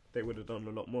 They would have done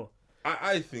a lot more.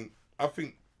 I think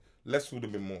less would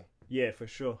have been more. Yeah, for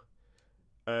sure.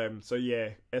 So yeah,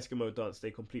 Eskimo Dance, they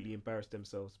completely embarrassed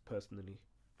themselves personally.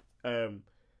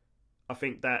 I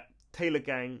think that Taylor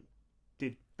Gang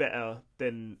did better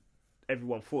than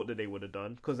everyone thought that they would have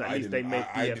done, because at least they made the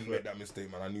effort. I didn't make that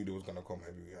mistake, man. I knew they was gonna come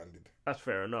heavy-handed. That's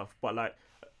fair enough, but like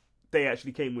they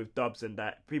actually came with dubs, and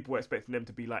that people were expecting them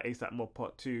to be like ASAP Mob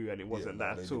Part 2, and it wasn't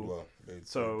that at all. They did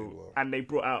well. And they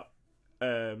brought out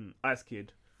Ice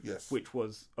Kid, which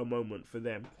was a moment for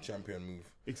them. Champion move.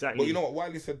 Exactly. But you know what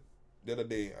Wiley said the other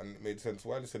day, and it made sense.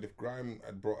 Wiley said if Grime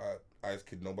had brought out Ice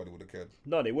Kid, nobody would have cared.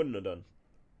 No, they wouldn't have done.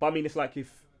 But I mean, it's like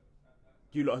if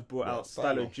you lot had brought out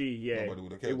Stylo G, nobody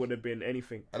would have cared. It would have been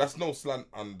anything. And that's no slant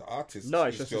on the artist. No,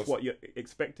 it's just what you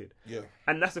expected. Yeah.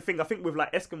 And that's the thing. I think with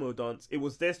like Eskimo Dance, it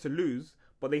was theirs to lose,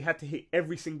 but they had to hit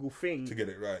every single thing to get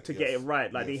it right. Get it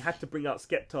right. Like they had to bring out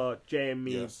Skepta,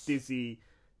 JME, Dizzy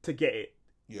to get it.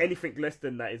 Yeah. Anything less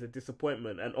than that is a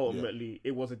disappointment, and ultimately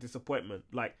it was a disappointment.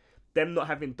 Like them not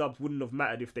having dubs wouldn't have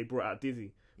mattered if they brought out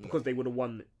Dizzy, because they would have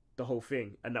won the whole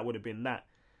thing, and that would have been that.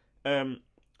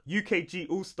 UKG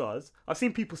All Stars, I've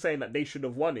seen people saying that they should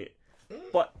have won it,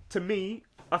 but to me,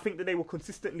 I think that they were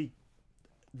consistently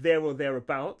there or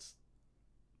thereabouts.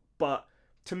 But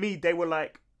to me, they were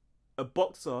like a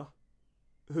boxer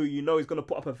who you know is going to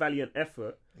put up a valiant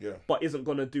effort, but isn't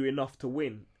going to do enough to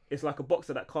win. It's like a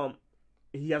boxer that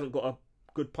he hasn't got a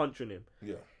good punch on him.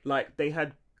 Yeah. Like they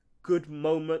had good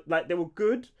moments, like they were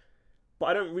good, but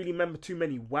I don't really remember too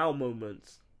many wow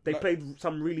moments. They played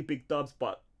some really big dubs,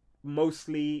 but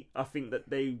mostly I think that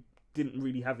they didn't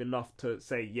really have enough to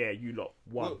say, yeah, you lot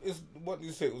won. Well, it's what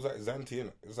you say. It was like Zanti,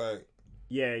 innit? It's like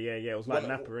it was like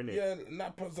Napa, innit? Yeah,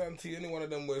 Napa, Zanti, any one of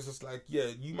them where it's just like, yeah,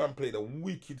 you man played a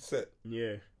wicked set.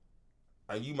 Yeah.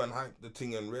 And you man hyped the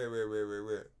thing and rare.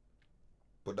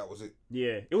 But that was it.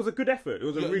 Yeah, it was a good effort. It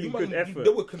was a really good effort. They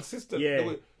were consistent.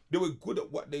 Yeah. They were good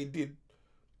at what they did.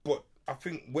 But I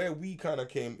think where we kind of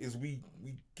came is we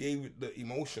gave it the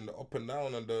emotion, the up and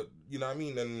down, and the, you know what I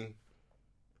mean?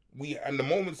 And the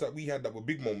moments that we had that were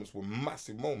big moments were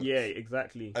massive moments. Yeah,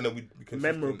 exactly. And then we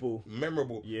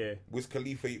memorable. Yeah. Wiz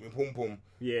Khalifa eating pum pum.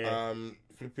 Yeah.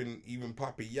 Flipping even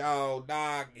Poppy, yo,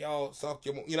 dog, yo, suck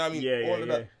your, you know what I mean? Yeah, all of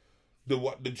that.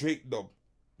 The Drake dub.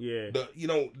 Yeah.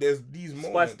 There's these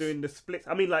moments. Spice doing the splits.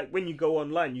 I mean, like, when you go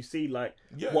online, you see, like,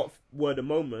 what were the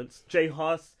moments. Jay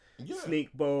Huss,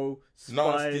 Sneak Bow, Spice.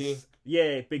 Nasty.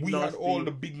 Yeah, Big We Nasty. had all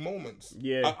the big moments.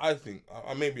 Yeah. I think.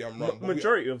 Maybe I'm wrong.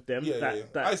 Majority of them. Yeah.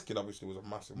 Ice Kid, obviously, was a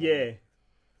massive moment. Yeah.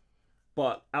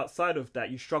 But outside of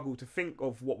that, you struggle to think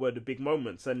of what were the big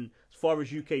moments. And as far as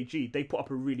UKG, they put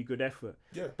up a really good effort.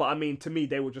 Yeah. But I mean, to me,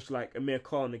 they were just like Amir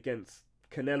Khan against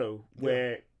Canelo,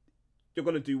 where you're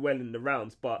gonna do well in the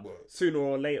rounds, but sooner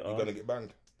or later you're gonna get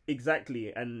banged.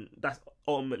 Exactly, and that's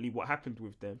ultimately what happened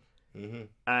with them. Mm-hmm.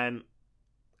 And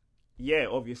yeah,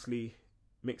 obviously,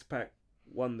 Mixpak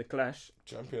won the clash.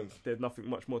 Champions. There's nothing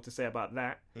much more to say about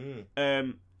that.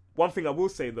 Mm. One thing I will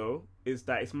say though is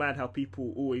that it's mad how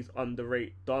people always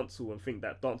underrate dancehall and think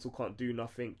that dancehall can't do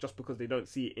nothing just because they don't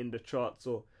see it in the charts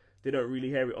or they don't really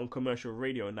hear it on commercial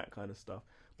radio and that kind of stuff.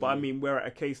 But I mean, we're at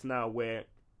a case now where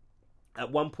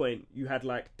at one point you had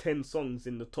like 10 songs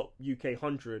in the top UK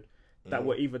 100 that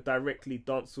were either directly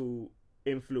dancehall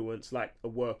influenced, like a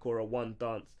work or a one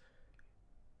dance,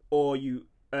 or you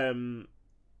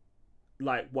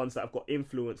like ones that have got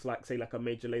influence, like say like a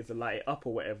Major Lazer Light It Up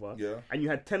or whatever. Yeah. And you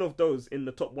had 10 of those in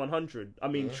the top 100. I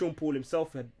mean, Sean Paul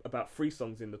himself had about 3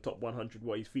 songs in the top 100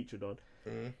 what he's featured on.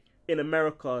 In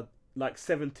America, like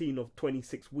 17 of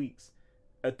 26 weeks,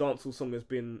 a dancehall song has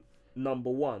been number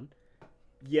 1.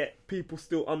 Yet people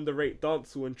still underrate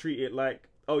dancehall and treat it like,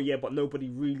 oh yeah, but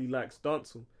nobody really likes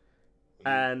dancehall.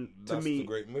 And to That's me, the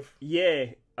great myth. Yeah,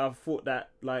 I've thought that,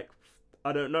 like,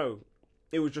 I don't know.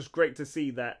 It was just great to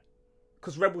see that,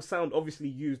 because Rebel Sound obviously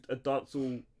used a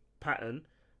dancehall pattern,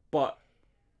 but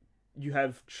you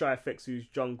have Shy FX who's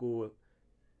jungle,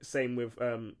 same with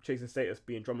Chasing Status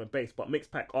being drum and bass, but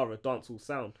Mixpak are a dancehall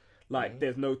sound. Like,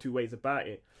 there's no two ways about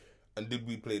it. And did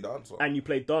we play dancehall? And you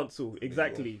played dancehall,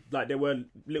 exactly. Like, there were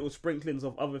little sprinklings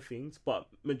of other things, but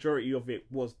majority of it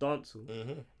was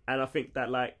dancehall. And I think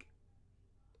that, like,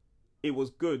 it was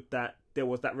good that there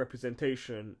was that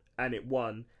representation and it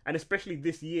won. And especially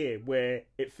this year where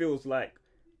it feels like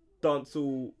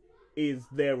dancehall is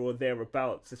there or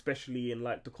thereabouts, especially in,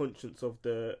 like, the conscience of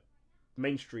the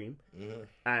mainstream.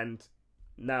 And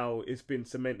now it's been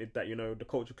cemented that, you know, the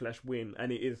Culture Clash win,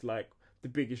 and it is, like, the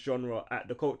biggest genre at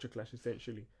the Culture Clash,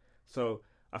 essentially. So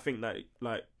I think that,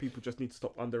 like, people just need to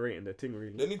stop underrating their thing,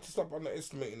 really. They need to stop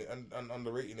underestimating it and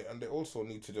underrating it, and they also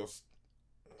need to just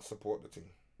support the thing.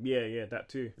 Yeah, that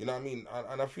too. You know what I mean?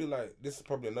 And I feel like this is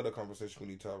probably another conversation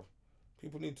we need to have.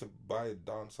 People need to buy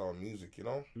dancehall music, you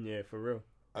know? Yeah, for real.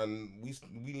 And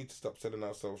we need to stop selling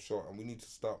ourselves short, and we need to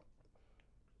stop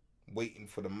waiting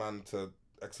for the man to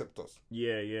accept us.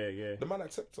 Yeah. The man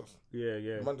accepts us.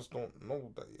 Yeah. The man just don't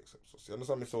know that he accepts us. You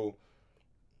understand me? So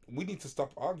we need to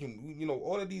stop arguing. You know,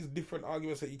 all of these different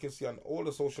arguments that you can see on all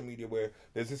the social media where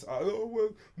there's this, oh, well,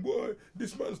 boy,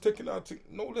 this man's taking our thing.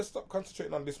 No, let's stop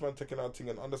concentrating on this man taking our thing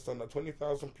and understand that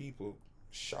 20,000 people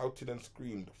shouted and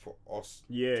screamed for us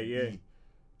to be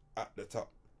at the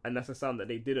top. And that's a sound that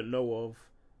they didn't know of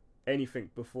anything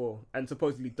before and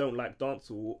supposedly don't like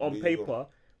dancehall. On paper,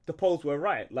 the polls were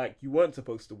right. Like, you weren't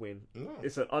supposed to win. No.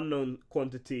 It's an unknown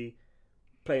quantity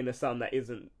playing a sound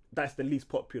that's the least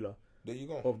popular. There you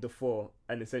go. Of the 4,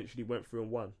 and essentially went through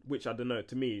and won. Which, I don't know,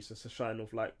 to me, it's just a shine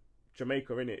of, like,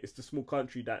 Jamaica, innit? It's the small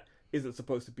country that isn't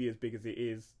supposed to be as big as it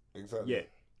is. Exactly. Yeah,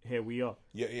 here we are.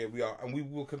 Yeah, we are. And we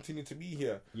will continue to be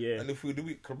here. Yeah. And if we do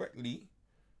it correctly,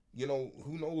 you know,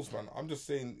 who knows, man? I'm just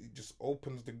saying it just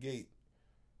opens the gate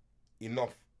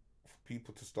enough for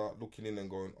people to start looking in and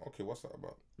going, okay, what's that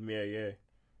about? Yeah.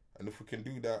 And if we can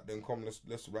do that, then come,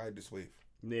 let's ride this wave.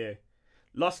 Yeah.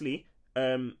 Lastly,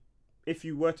 if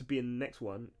you were to be in the next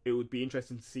one, it would be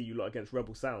interesting to see you lot against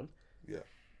Rebel Sound. Yeah.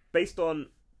 Based on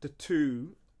the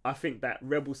two, I think that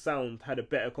Rebel Sound had a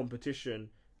better competition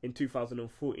in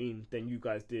 2014 than you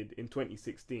guys did in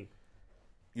 2016.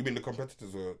 You mean the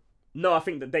competitors were... No, I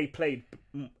think that they played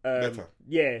better.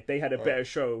 Yeah, they had a better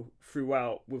show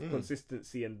throughout with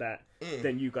consistency and that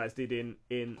than you guys did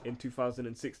in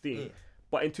 2016.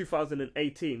 But in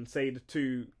 2018, say the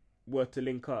two were to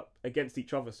link up against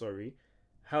each other,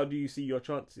 how do you see your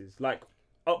chances? Like,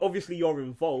 obviously you're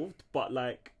involved, but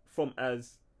like from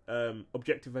as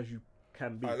objective as you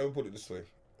can be. Alright, let me put it this way: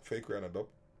 Faker and a dub.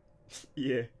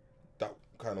 Yeah. That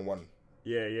kind of won.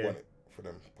 Yeah. Won it for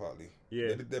them partly.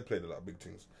 Yeah. They played a lot of big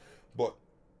things, but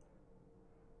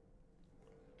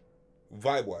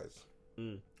vibe wise,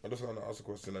 I just want to ask a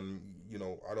question, and you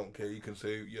know, I don't care. You can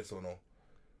say yes or no.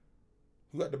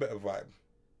 Who had the better vibe?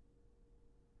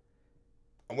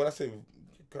 And when I say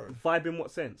vibe, in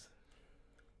what sense?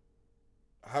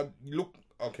 How you look?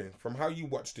 Okay, from how you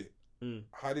watched it,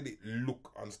 how did it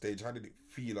look on stage? How did it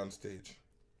feel on stage?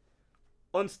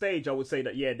 On stage, I would say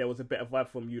that there was a better vibe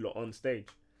from you lot on stage,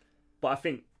 but I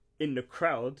think in the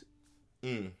crowd,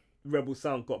 Rebel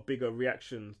Sound got bigger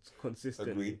reactions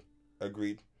consistently.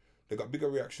 Agreed. They got bigger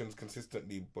reactions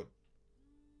consistently, but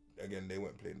again, they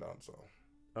weren't playing dancehall.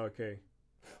 Okay.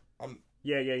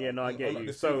 Yeah. No, I get I'm not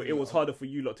you. So it disputing was that. harder for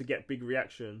you lot to get big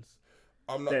reactions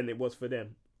I'm not. than it was for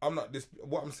them. I'm not this.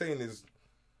 What I'm saying is,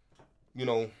 you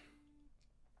know,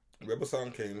 Rebel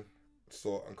Sound came,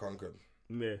 saw and conquered.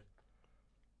 Yeah.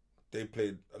 They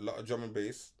played a lot of drum and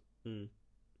bass, Mm.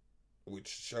 which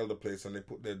shelled the place, and they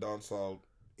put their dancehall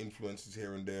influences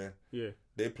here and there. Yeah.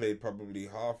 They played probably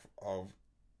half of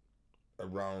a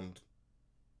round,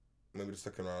 maybe the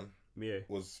second round Yeah.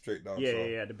 was straight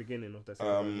dancehall. Yeah. At the beginning of the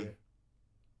second round, yeah.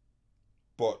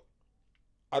 But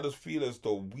I just feel as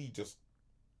though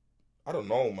I don't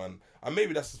know, man. And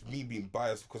maybe that's just me being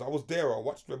biased because I was there, I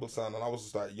watched Rebel Sound, and I was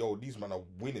just like, yo, these men are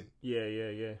winning.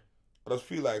 Yeah. I just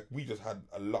feel like we just had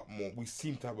a lot more, we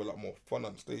seem to have a lot more fun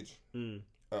on stage. Mm.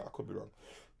 I could be wrong.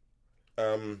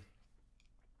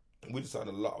 We just had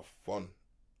a lot of fun,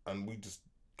 and we just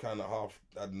kind of half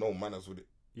had no manners with it.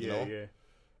 You know?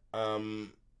 Yeah.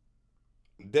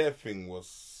 Their thing was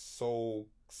so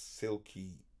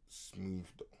silky smooth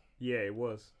though. Yeah, it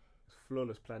was.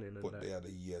 Flawless planning and But that. they had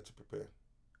a year to prepare.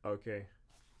 Okay.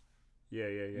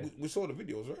 Yeah. We saw the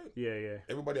videos, right? Yeah.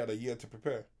 Everybody had a year to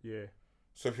prepare. Yeah.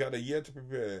 So if you had a year to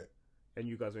prepare, And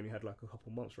you guys only had like a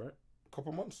couple months, right? a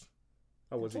couple months,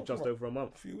 Oh, was it just over a a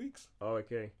month? few weeks. Oh,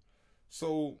 okay.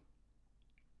 So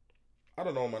I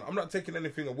don't know, man. I'm not taking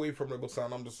anything away from Rebel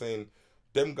Sound. I'm just saying,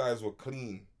 them guys were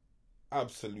clean,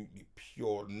 absolutely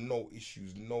pure, no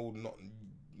issues, no nothing.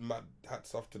 Mad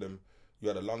hats off to them. You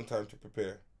had a long time to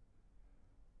prepare.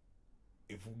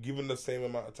 If given the same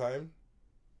amount of time,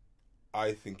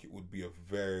 I think it would be a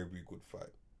very, very good fight.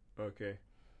 Okay.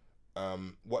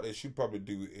 What they should probably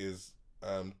do is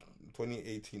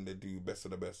 2018 they do best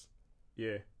of the best.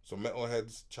 Yeah. So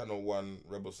Metalheads, Channel 1,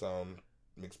 Rebel Sound,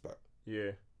 Mixpak.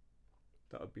 Yeah.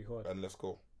 That would be hard. And let's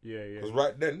go. Yeah. Because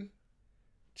right then,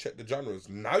 check the genres.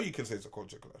 Now you can say it's a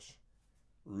culture clash.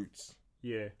 Roots,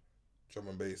 Yeah. drum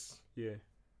and bass. Yeah.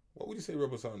 What would you say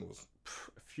Rebel Sound was?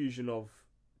 A fusion of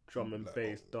drum and Like,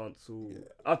 bass, dancehall. yeah.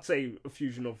 I'd say a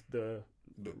fusion of the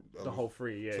whole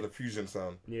three. Yeah. So the fusion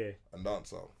sound Yeah. and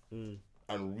dancehall. Mm.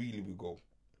 And really we go.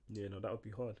 Yeah. No, that would be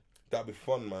hard. That'd be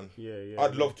fun, man. Yeah.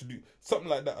 I'd love to do something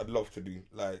like that. I'd love to do.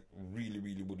 Like, really,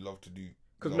 really would love to do.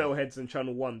 Because Metalheads and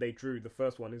Channel 1, they drew the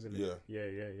first one, isn't it? Yeah.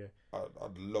 Yeah.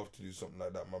 I'd love to do something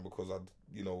like that, man, because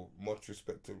much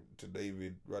respect to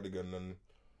David Radigan and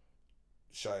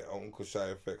Uncle Shy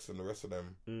Effects and the rest of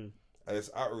them. Mm. And it's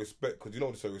out of respect, because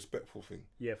it's a respectful thing.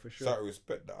 Yeah, for It's sure. out of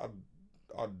respect that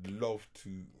I'd love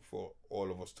for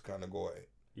all of us to kind of go at it.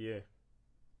 Yeah.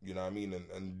 You know what I mean?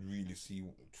 And really see.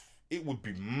 It would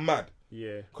be mad.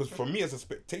 Yeah. Because for me as a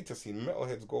spectator, seeing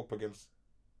Metalheads go up against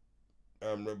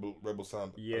Rebel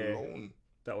Sound alone.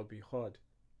 That would be hard.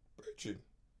 Virgin.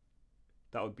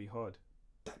 That would be hard.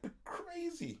 That'd be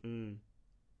crazy. Mm.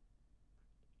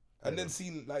 And then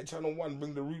seeing like Channel 1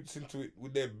 bring the Roots into it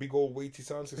with their big old weighty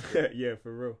sound system. Yeah,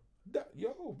 for real.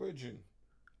 Virgin.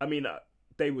 I mean,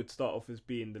 they would start off as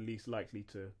being the least likely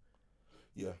to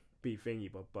be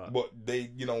thingy, but they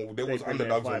was bring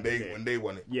underdogs their vibe, when they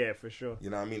won it. Yeah, for sure. You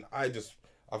know what I mean?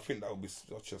 I think that would be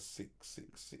such a sick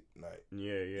night.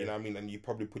 Yeah. You know what I mean? And you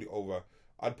probably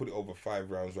I'd put it over 5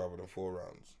 rounds rather than 4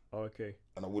 rounds. Oh, okay.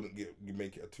 And I wouldn't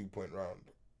make it a 2-point round.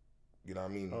 You know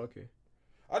what I mean? Oh, okay.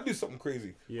 I'd do something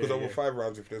crazy. Yeah, Because over 5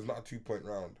 rounds, if there's not a 2-point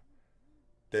round,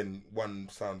 then one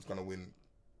sound's going to win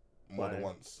more than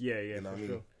once. Yeah, you know for what I mean?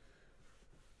 sure.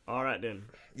 All right, then.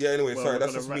 Yeah, anyway, Well, sorry. we're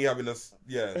That's gonna just me having this,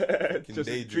 just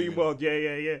a dream world.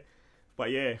 Yeah.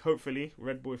 But yeah, hopefully,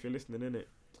 Red Bull, if you're listening, innit?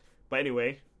 But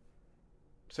anyway,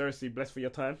 Serocee, blessed for your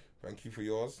time. Thank you for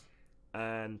yours.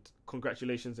 And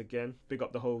congratulations again. Big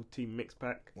up the whole team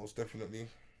Mixpak. Most definitely.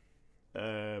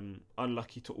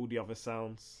 Unlucky to all the other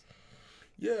sounds.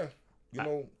 Yeah,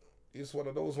 it's one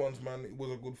of those ones, man. It was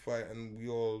a good fight, and we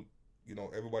all,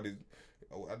 everybody,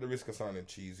 at the risk of sounding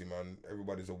cheesy, man,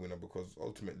 everybody's a winner because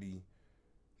ultimately,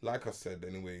 like I said,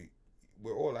 anyway,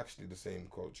 we're all actually the same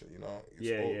culture,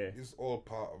 It's all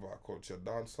part of our culture: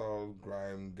 dancehall,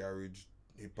 grime, garage,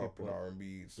 hip hop, and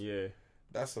R&B. Yeah,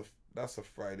 that's a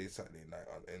Friday, Saturday night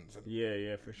on ends. And,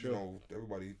 yeah, for sure.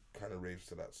 Everybody kind of raves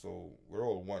to that, so we're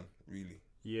all one, really.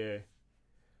 Yeah,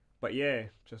 but yeah,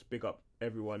 just big up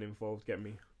everyone involved. Get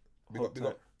me. Big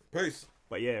up. Peace.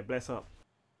 But yeah, bless up.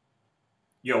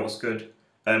 Yo, what's good?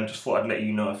 Just thought I'd let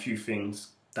you know a few things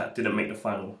that didn't make the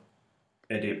final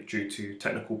edit due to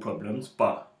technical problems,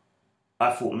 but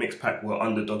I thought Mixpak were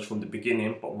underdogs from the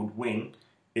beginning, but would win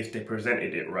if they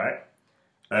presented it right.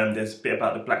 There's a bit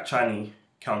about the Black Chinese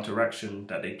counteraction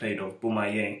that they played of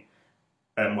Boomaye,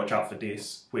 watch out for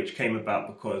this, which came about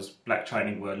because Black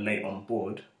Chinese were late on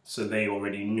board, so they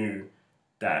already knew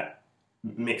that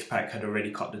Mixpak had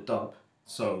already cut the dub,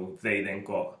 so they then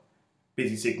got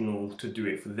Busy Signal to do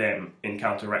it for them in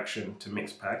counteraction to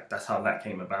Mixpak. That's how that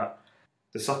came about.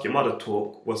 The Suck Your Mother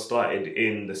talk was started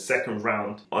in the second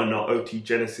round on our OT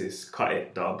Genesis Cut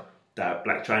It dub that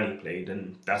Black Chiney played,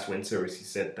 and that's when Serocee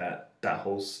said that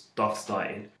whole stuff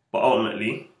started. But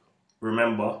ultimately,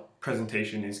 remember,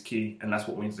 presentation is key, and that's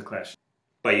what wins the clash.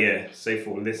 But yeah, safe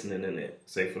for listening, innit?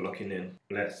 Safe for locking in.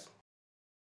 Bless.